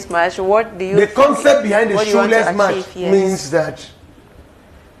shoeless match, what do you The concept behind the what do you want to shoeless match achieve? Yes. means that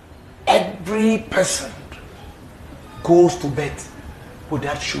every person goes to bed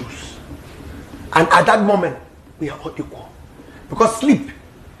without shoes. And at that moment, we are all equal. Because sleep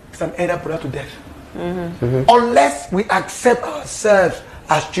is an elder brother to death. Unless we accept ourselves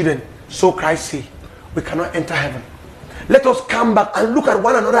as children, so Christ said, we cannot enter heaven. Let us come back and look at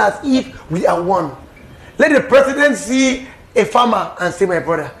one another as if we are one. Let the president see a farmer and say, my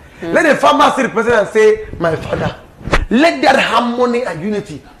brother. Let the farmer see the president and say, my father. Let that harmony and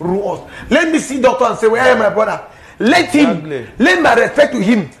unity rule us. Let me see doctor and say, where am my brother? Let him, let my respect to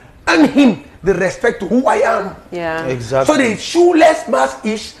him and him the respect to who I am. Yeah. Exactly. So the shoeless mask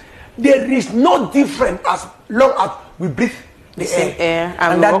is, there is no difference as long as we breathe the same air, and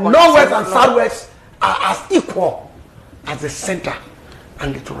and we that walk on the northwest same and floor. southwest are as equal as the center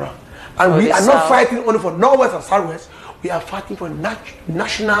and the Torah. And Or we the are south. not fighting only for northwest and southwest. We are fighting for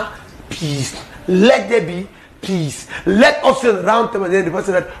national peace. Let there be peace. Let us sit around them and then the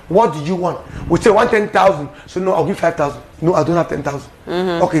person said, what do you want? We say 10,000. So no, I'll give 5,000. No, I don't have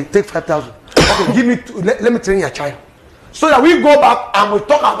 10,000. Okay, take 5,000. Okay, give me let me train your child. So that we go back and we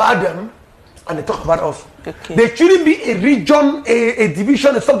talk about them and they talk about us. Okay. There shouldn't be a region, a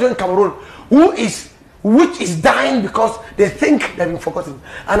division, a subdivision in Cameroon which is dying because they think they've been forgotten.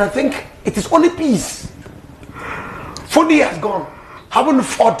 And I think it is only peace. Fundi has gone. Haven't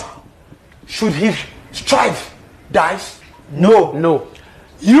fought. Should he strive dies? No.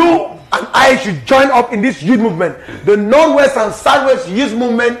 You and I should join up in this youth movement. The Northwest and Southwest youth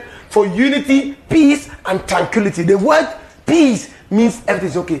movement for unity, peace, and tranquility. The word peace means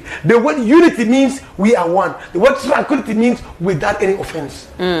everything's okay. The word unity means we are one. The word tranquility means without any offense.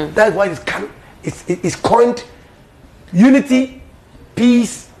 That's why it's coined unity,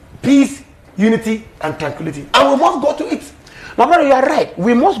 peace, unity, and tranquility. And we must go to it. My brother, you are right.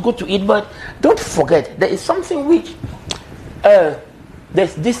 We must go to it, but don't forget there is something which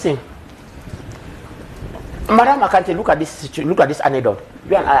there's this thing. Madam Akante, look at this situation. Look at this anecdote.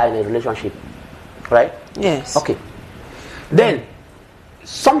 You and I are in a relationship, right? Yes. Okay. Then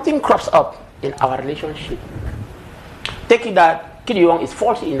something crops up in our relationship. Take it that Kid Young is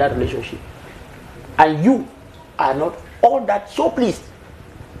faulty in that relationship, and you are not all that so pleased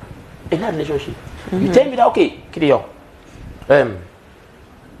in that relationship. You tell me that, okay, Kid Young, in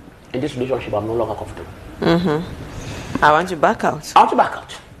this relationship I'm no longer comfortable. I want to back out. I want to back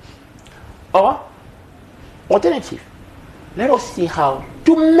out. Or alternative, let us see how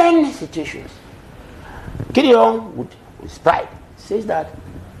to many situations. Gideon with his pride says that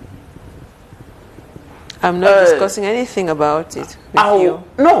I'm not discussing anything about it with you.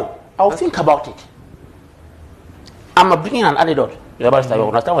 I'll think about it. I'm bringing an anecdote. You understand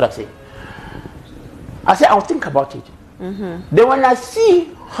what I'm saying? I say I'll think about it. Then when I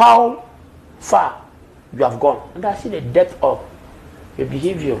see how far you have gone, and I see the depth of your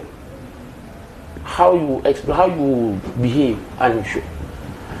behavior, how you explain, how you behave, and show.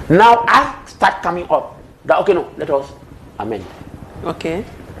 Now I start coming up that okay, no, let us amend. Okay.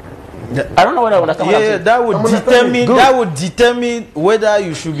 I don't know whether I understand what I'm saying. That would determine whether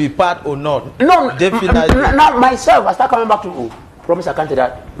you should be part or not. No, definitely. Now myself, I start coming back to Promise Akante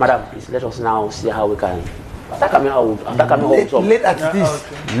that, Madam, please let us now see how we can After coming out, Late at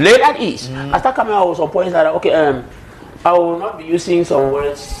this. late at ease. After coming out with some points that okay, I will not be using some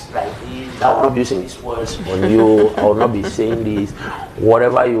words like this. I will not be using these words on you. I will not be saying this.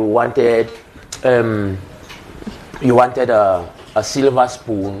 Whatever you wanted, you wanted a silver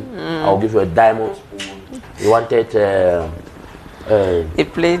spoon. I will give you a diamond spoon. You wanted A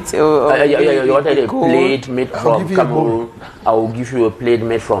plate. you wanted a plate made from Cameroon. I will give you a plate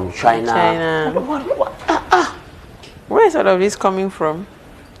made from China. Where is all of this coming from?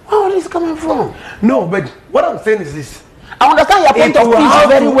 Where is this coming from? No, but what I'm saying is this. I understand your point It of will view have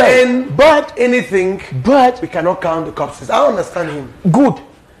very to well. end But anything, but we cannot count the corpses. I understand him. good.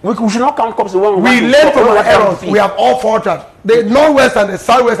 We should not count cops when We learn from our errors. We have all faltered. The Northwest and the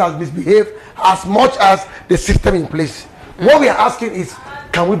Southwest has misbehaved as much as the system in place. What we are asking is,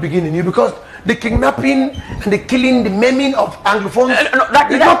 can we begin anew? Because the kidnapping and the killing, the maiming of Anglophones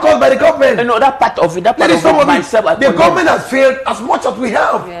is not caused by the government. No, that part of it, that part There is of it some of it. myself. I The condemn. government has failed as much as we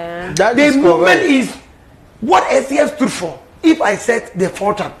have. Yeah. That The is movement correct. is what SCF stood for. If I said they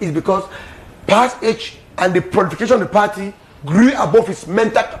faltered, is because past age and the proliferation of the party grew above its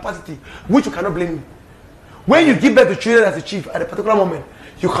mental capacity, which you cannot blame him. When you give birth to children as a chief at a particular moment,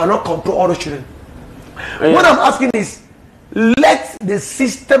 you cannot control all the children. What I'm asking is, let the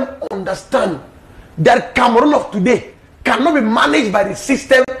system understand that Cameroon of today cannot be managed by the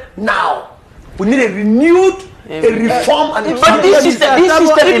system now. We need a renewed, a reform, and But this system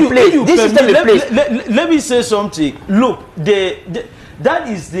in place. Let me say something. Look, that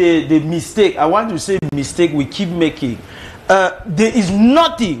is the mistake. I want to say mistake we keep making. There is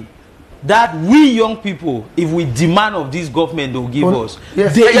nothing that we young people, if we demand of this government, they'll give us.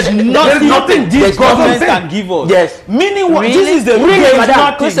 Yes. There is nothing this government nothing. can give us. Yes. Meaning what? Really? This is the Really, there is madam?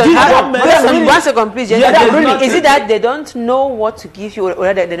 nothing. Question, This madam, government- madam, one second, please. Yeah, Madam, there's really, nothing. is it that they don't know what to give you,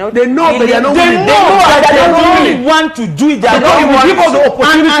 or that they don't? They know, but they are not They willing. know that They they don't don't willing. want to do it. They Because don't if we want give us the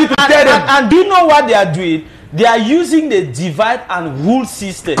opportunity to tell them. And do you know what they are doing? They are using the divide and rule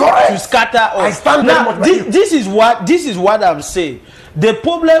system Correct. to scatter us. I stand very much by you. This is what I'm saying. The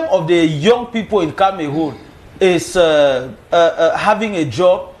problem of the young people in Cameroon is having a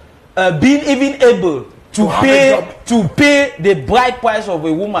job, being even able to have a pay the bride price of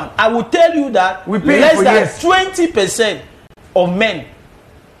a woman. I will tell you that We pay less for than years. 20% of men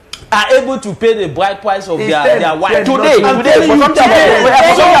are able to pay the bride price of Instead, their wife. they're Today, not- I'm telling you, for something today,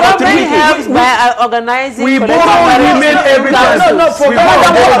 about- So about government three- helps by organizing. We collective borrow marriage. women every time. No, forget We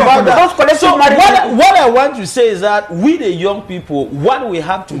borrow about them. that. Those collective So marriages- what I want to say is that we the young people, what we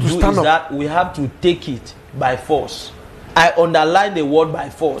have to do stand is up. that we have to take it by force. I underline the word by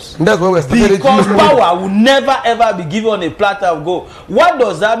force. And that's why we're starting Because power will never ever be given on a platter of gold. What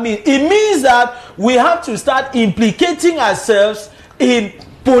does that mean? It means that we have to start implicating ourselves in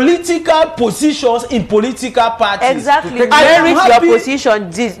political positions in political parties. Exactly. I Where am is happy- your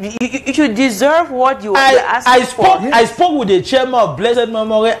position? You should deserve what you are asking for. I spoke with the chairman of Blessed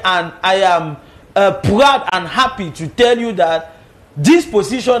Memory, and I am proud and happy to tell you that this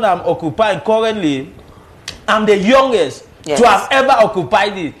position I'm occupying currently, I'm the youngest Yes. to have ever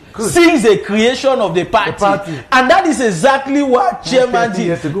occupied it since the creation of the party. And that is exactly what chairman 30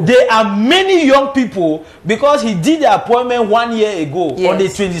 years did. ago. There are many young people, because he did the appointment 1 year ago on the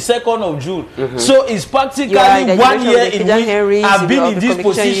Yes. 22nd of June. So it's practically You are in the 1 generation year of the in Fidan which Henrys, I've been of in the this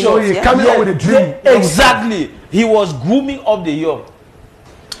conviction position. years, He's yeah. coming up with a dream. Exactly. He was grooming up the young.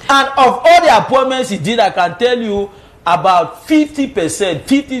 And of all the appointments he did, I can tell you about 50%,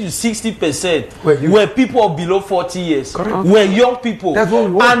 50 to 60% were people of below 40 years. Correct. Were young people. That's what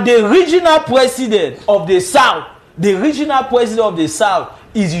we want. And the regional president of the South,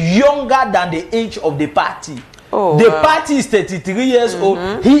 is younger than the age of the party. Oh, the wow. party is 33 years old.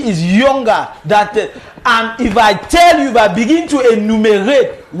 He is younger than and if I tell you, if I begin to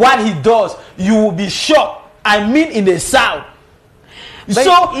enumerate what he does, you will be shocked. I mean, in the South. But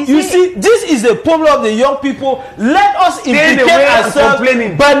So you you see- see, this is the problem of the young people. Let us the implicate way of ourselves.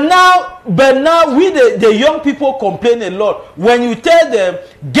 complaining. But now we the young people complain a lot. When you tell them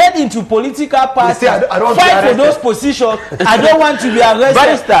get into political parties, say, I don't want to be fight for arrested. those positions. I don't want to be arrested.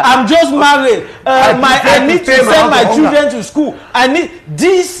 Barrister. I'm just married. I I need to prefer to send my stay children to school.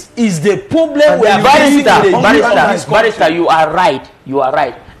 This is the problem we are facing in the youth of this country. Barrister, you are right. You are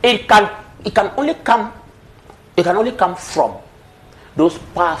right. It can only come from those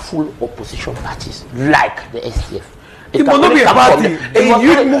powerful opposition parties like the SDF. It must can not only be a come party. from A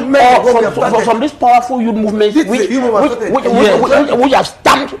youth movement is what we have started. from these powerful youth movements This is which a youth movement which have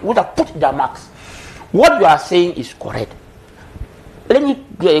stamped, which have put their marks. What you are saying is correct. Let me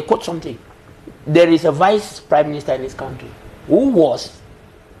quote something. There is a vice prime minister in this country who was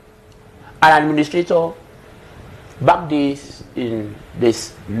an administrator back days in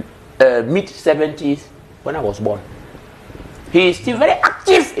this mid-70s when I was born. He is still very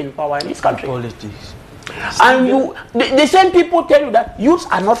active in power in this country. Politics. And the same people tell you that youths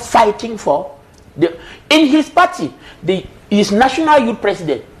are not fighting for. In his party, his national youth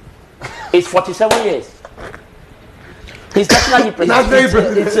president is 47 years. His national youth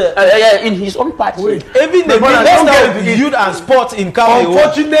president. In his own party. Even the minister of youth and sports in Cameroon,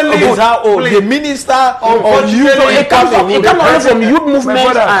 unfortunately, is how old. The minister of youth in Cameroon. It comes only from youth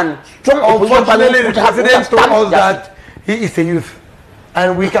movement and strong unfortunately, the president told us that he is a youth.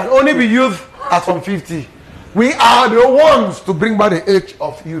 And we can only be youth as from 50. We are the ones to bring back the age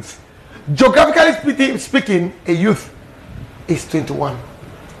of youth. Geographically speaking, a youth is 21.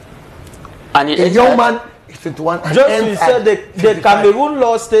 And a young man is 21. And just you said the Cameroon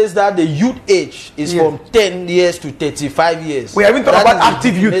law states that the youth age is from 10 years to 35 years. We are even talking about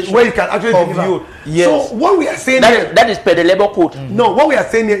active youth, where you can actually youth. Yes. So what we are saying that is per the labor code. No, what we are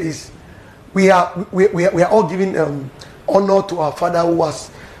saying here is we are all giving honor to our father who was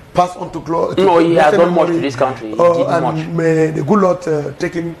passed on to glory. No, he has done much to this country. He did much. May the good Lord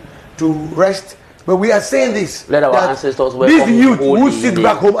take him to rest. But we are saying this. Let our ancestors welcome these youth who sit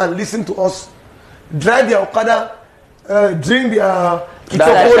back home and listen to us, drive their Okada, drink their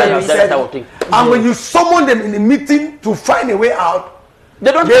and when you summon them in a meeting to find a way out,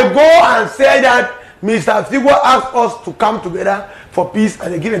 they go and say that Mr. Figo asked us to come together for peace,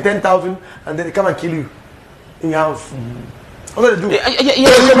 and they give them 10,000, and then they come and kill you in your house. What do they do?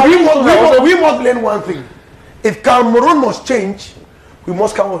 We must learn one thing. If Cameroon must change, we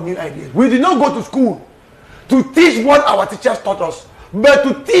must come up with new ideas. We did not go to school to teach what our teachers taught us, but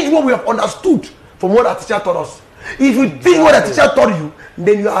to teach what we have understood from what our teacher taught us. If you teach what a teacher taught you,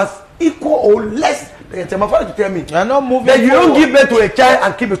 then you are as equal or less than my father to tell me. You're not moving that you don't give birth to a child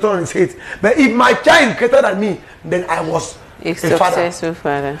and keep a stone on his head. But if my child is greater than me, then I was a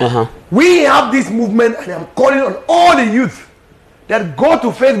father. We have this movement, and I'm calling on all the youth that go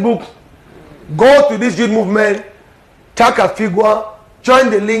to Facebook, go to this youth movement, check a figure, join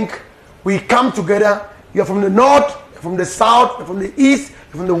the link. We come together. You're from the north, you're from the south, you're from the east,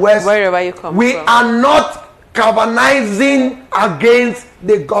 you're from the west. Wherever you come we from. Are not galvanizing against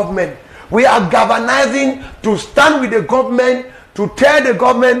the government. We are galvanizing to stand with the government, to tell the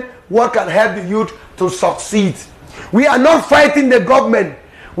government what can help the youth to succeed. We are not fighting the government.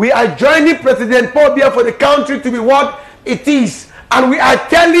 We are joining President Paul Biya for the country to be what it is. And we are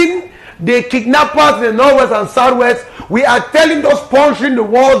telling the kidnappers in the northwest and southwest, we are telling those sponsoring the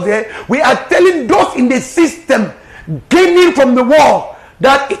wars there, we are telling those in the system gaining from the war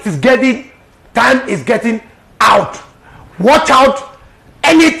that it is getting, time is getting out. Watch out.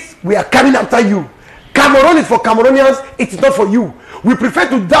 End it. We are coming after you. Cameroon is for Cameroonians. It is not for you. We prefer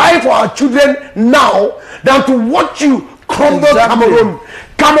to die for our children now than to watch you crumble Cameroon.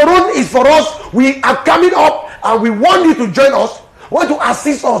 Cameroon is for us. We are coming up and we want you to join us. We want to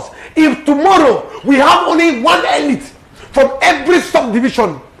assist us. If tomorrow we have only one elite from every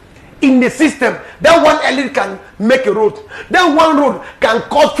subdivision in the system, that one elite can make a road. That one road can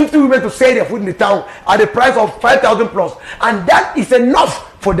cause 50 women to sell their food in the town at the price of 5,000 plus. And that is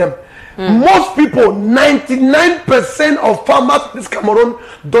enough for them. Most people, 99% of farmers in this Cameroon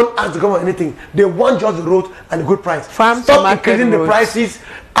don't ask the government anything. They want just the road and a good price. Stop increasing the prices.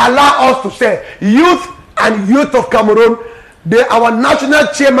 Allow us to say, youth and youth of Cameroon, our national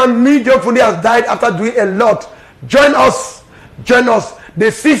chairman, Mijo Fundi, has died after doing a lot. Join us. Join us.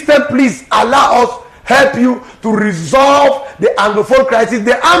 The system, please allow us, help you to resolve the Anglophone crisis.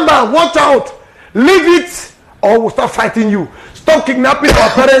 The Amber, watch out. Leave it or we'll start fighting you. Stop kidnapping our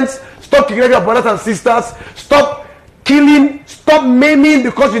parents. Stop kidnapping our brothers and sisters. Stop killing. Stop maiming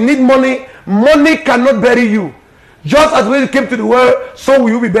because you need money. Money cannot bury you. Just as when you came to the world, so will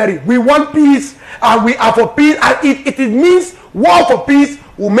you be buried. We want peace and we are for peace. And it means war for peace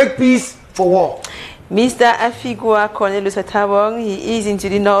will make peace for war. Mr. Afigua Cornelius Atabong, he is into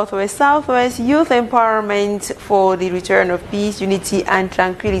the Northwest Southwest Youth Empowerment for the return of peace, unity, and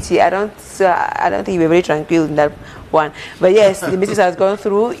tranquility. I don't think we're very tranquil in that one, but yes, the message has gone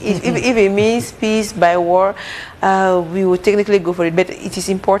through. If it means peace by war, we will technically go for it. But it is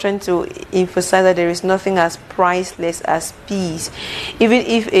important to emphasize that there is nothing as priceless as peace. Even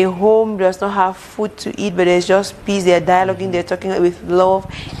if a home does not have food to eat, but there's just peace, they're dialoguing, they're talking with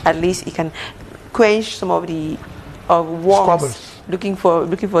love. At least it can quench some of the warmth, looking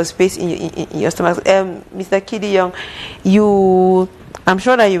for space in your stomach. Mr. Kidi Young, I'm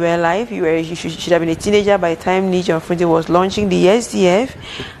sure that you were alive. You should have been a teenager by the time Niger Frontier was launching the SDF.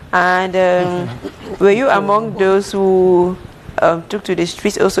 And were you among those who took to the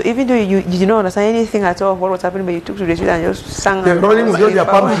streets also, even though you did not understand anything at all of what was happening, but you took to the streets and just sang. They're rolling with their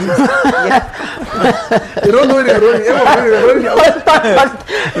palm trees. Yeah. They don't know they're rolling. They're rolling. You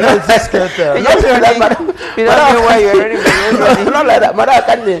just running. You don't know why you're running, but you're running. Not like that,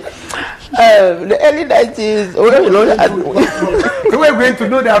 Madam. The early 90s, They were going to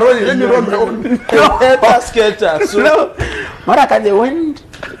know they're rolling. Let me run my own. No, Madam, when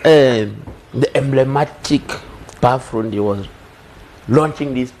the emblematic Bafrundi was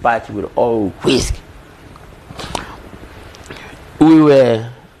launching this party with all whisk, we were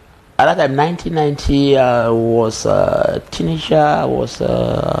at that time 1990. Was a teenager. I was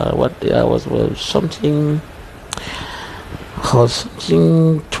something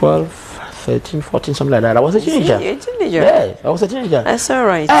 12, 13, 14, something like that. I was a teenager. You're a teenager. Yes, I was a teenager. That's all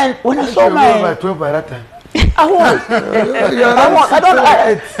right. And when I saw my 12 by that time. I was.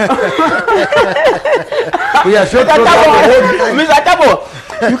 We are sure Mr. Tabo,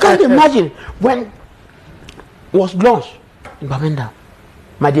 you can't imagine when was launched in Bamenda,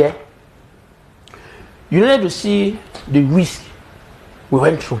 my dear. You needed to see the risk we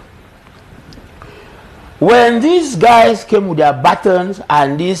went through. When these guys came with their batons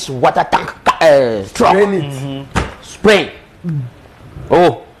and this water tank truck spraying,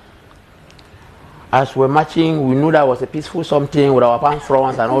 oh. As we're marching, we knew that was a peaceful something with our palm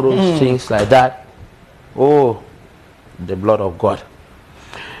fronts and all those things like that. Oh, the blood of God.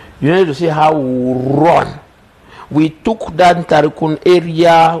 You need to see how we run. We took that Tarikun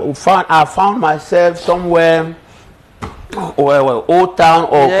area. I found myself somewhere, Old Town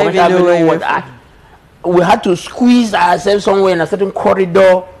or Commercial Avenue. We had to squeeze ourselves somewhere in a certain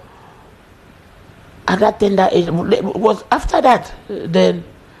corridor. At that tender age, was after that, then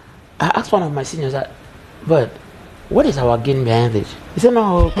I asked one of my seniors that, but what is our gain behind this? He said,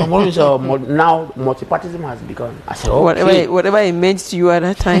 no, now multipartism has begun. I said, okay. Whatever it meant to you at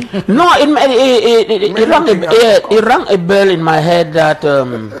that time. No, it rang a bell in my head that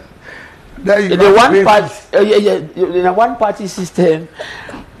the one party system,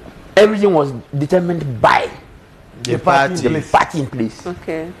 everything was determined by the party in place.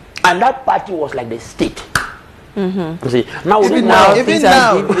 Okay. And that party was like the state. You see, now even now,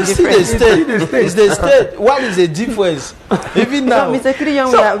 it's still the state. It's the state. What is the difference? Even now, so, Mr.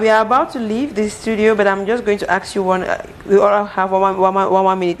 Kiriyon, we are about to leave the studio, but I'm just going to ask you one. We all have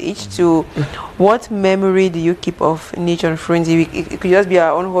one minute each. To what memory do you keep of Nature Frenzy? It could just be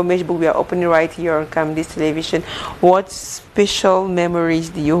our own homage book we are opening right here on Camdis Television. What special memories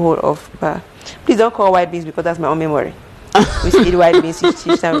do you hold of? Please don't call white beans because that's my own memory. We eat white beans each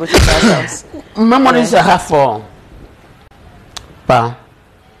time we go to ourselves. Memories I have for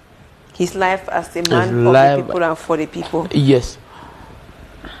his life as a man of the people and for the people. Yes.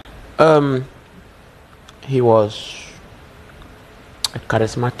 He was a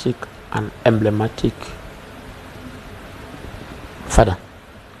charismatic and emblematic father.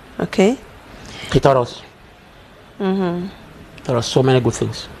 Okay. He taught us. There are so many good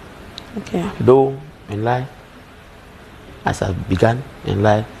things. Okay. Though in life, as I began in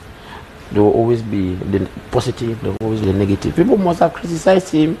life, there will always be the positive, there will always be the negative. People must have criticized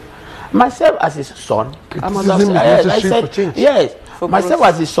him. Myself as his son, I must have said, yes, myself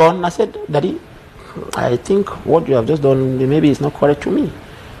as his son, I said, Daddy, I think what you have just done maybe is not correct to me.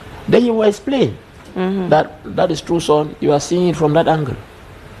 Then he will explain that is true, son. You are seeing it from that angle.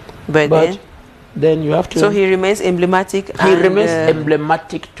 But then you have to. So he remains emblematic. He remains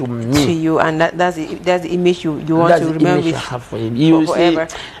emblematic to me. To you, and that's the image you want to remember with have for him. You forever.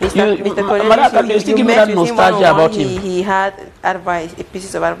 Mr. Cornelius, you met that nostalgia about him. He had advice,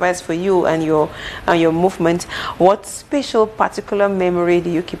 pieces of advice for you and your movement. What special, particular memory do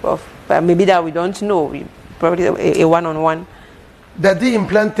you keep of? Maybe that we don't know. Probably a one-on-one. That he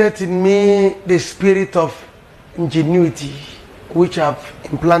implanted in me the spirit of ingenuity, which I've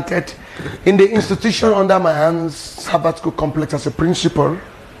implanted in the institution under my hands, Harvard School Complex, as a principal.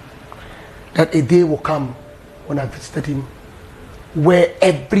 That a day will come when I visited him, where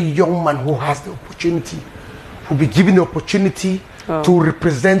every young man who has the opportunity will be given the opportunity to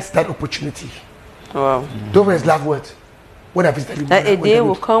represent that opportunity. Wow. Those were his last words when I visited him. That a day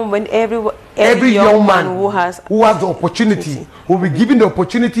will come when every young man who has the opportunity will be given the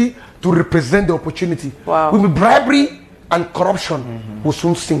opportunity to represent the opportunity. Wow. With bribery and corruption will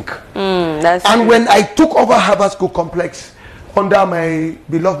soon sink. That's and true. when I took over Harvard School Complex under my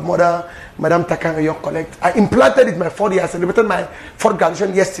beloved mother, Madam Takang York Collect, I implanted it my 4th year. I celebrated my 4th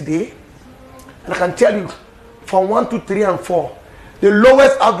graduation yesterday. And I can tell you, from 1, 2, 3, and 4, the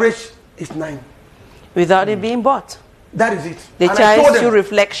lowest average is 9. Without it being bought. That is it. They And charge you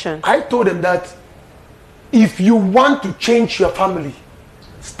reflection. I told them that if you want to change your family,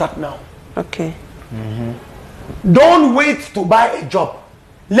 start now. Okay. Don't wait to buy a job.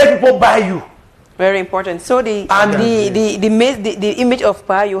 Let people buy you. Very important. So the image of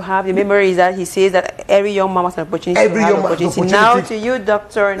Pa you have, the memory is that he says that every young man has an opportunity. Every young man has an opportunity. Now to you,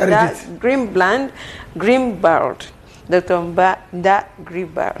 Dr. Grimbland, Dr. Nda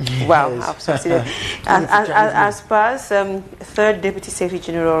Grimbland. Wow, I've succeeded. As PA's third Deputy Secretary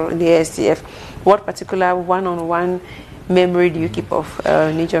General in the SDF, what particular one-on-one memory do you keep of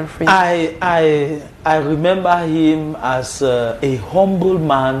Niger Fringe? I remember him as a humble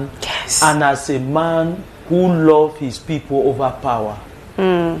man, yes, and as a man who loved his people over power.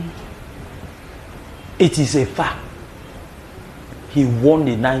 It is a fact. He won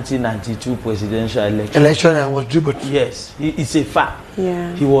the 1992 presidential election. And was dribbbled. Yes, it's a fact.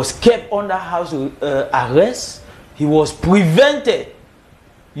 Yeah. He was kept under house arrest. He was prevented,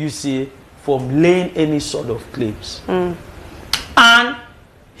 you see, from laying any sort of claims. And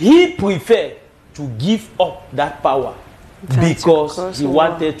he preferred to give up that power because he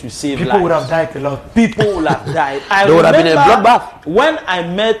wanted to save lives. People would have died a lot. People would have died. I There would have been a bloodbath. When I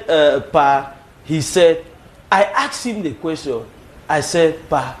met Pa, he said, I asked him the question. I said,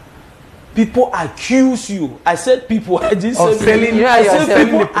 Pa, people accuse you. I said, people, I didn't say selling. I said,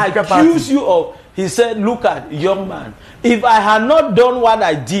 people accuse you of. He said, look at young man. If I had not done what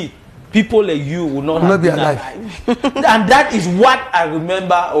I did, people like you will not have been alive. And that is what I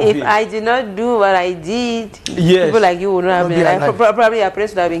remember of If him. I did not do what I did, Yes, people like you would not have been alive. Probably your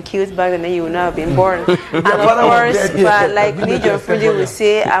parents would have been killed back then, and you would not have been born. And of course, but like Niger Fringe will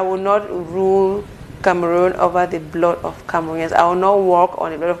say, I will not rule Cameroon over the blood of Cameroonians. I will not walk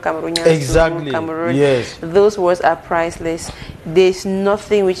on the blood of Cameroonians. Exactly. To rule Cameroon. Yes. Those words are priceless. There's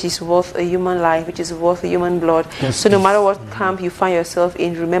nothing which is worth a human life, which is worth a human blood. Yes. So no matter what camp you find yourself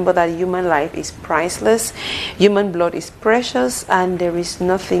in, remember that human life is priceless, human blood is precious, and there is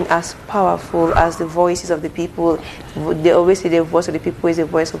nothing as powerful as the voices of the people. They always say the voice of the people is the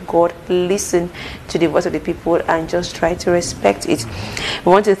voice of God. Listen to the voice of the people and just try to respect it.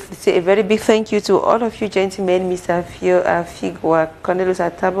 We want to say a very big thank you to all of you gentlemen, Mr. Figwa Cornelius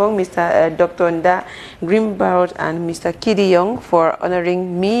Atabong, Mr. Dr. Nda Grimbald, and Mr. Kidi Young for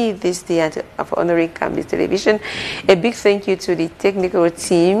honoring me this day and for honoring Cambridge Television. A big thank you to the technical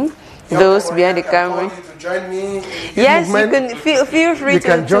team, those behind the camera. Join me. Yes, you can feel free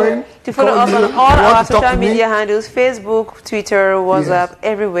to follow us on all our social media handles: Facebook, Twitter, WhatsApp,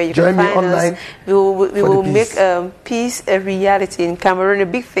 everywhere. You can find us. We will make peace a reality in Cameroon. A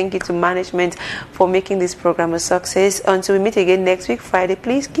big thank you to management for making this program a success. Until we meet again next week, Friday,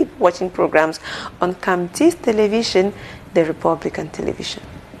 please keep watching programs on Cambridge Television, the Republican Television.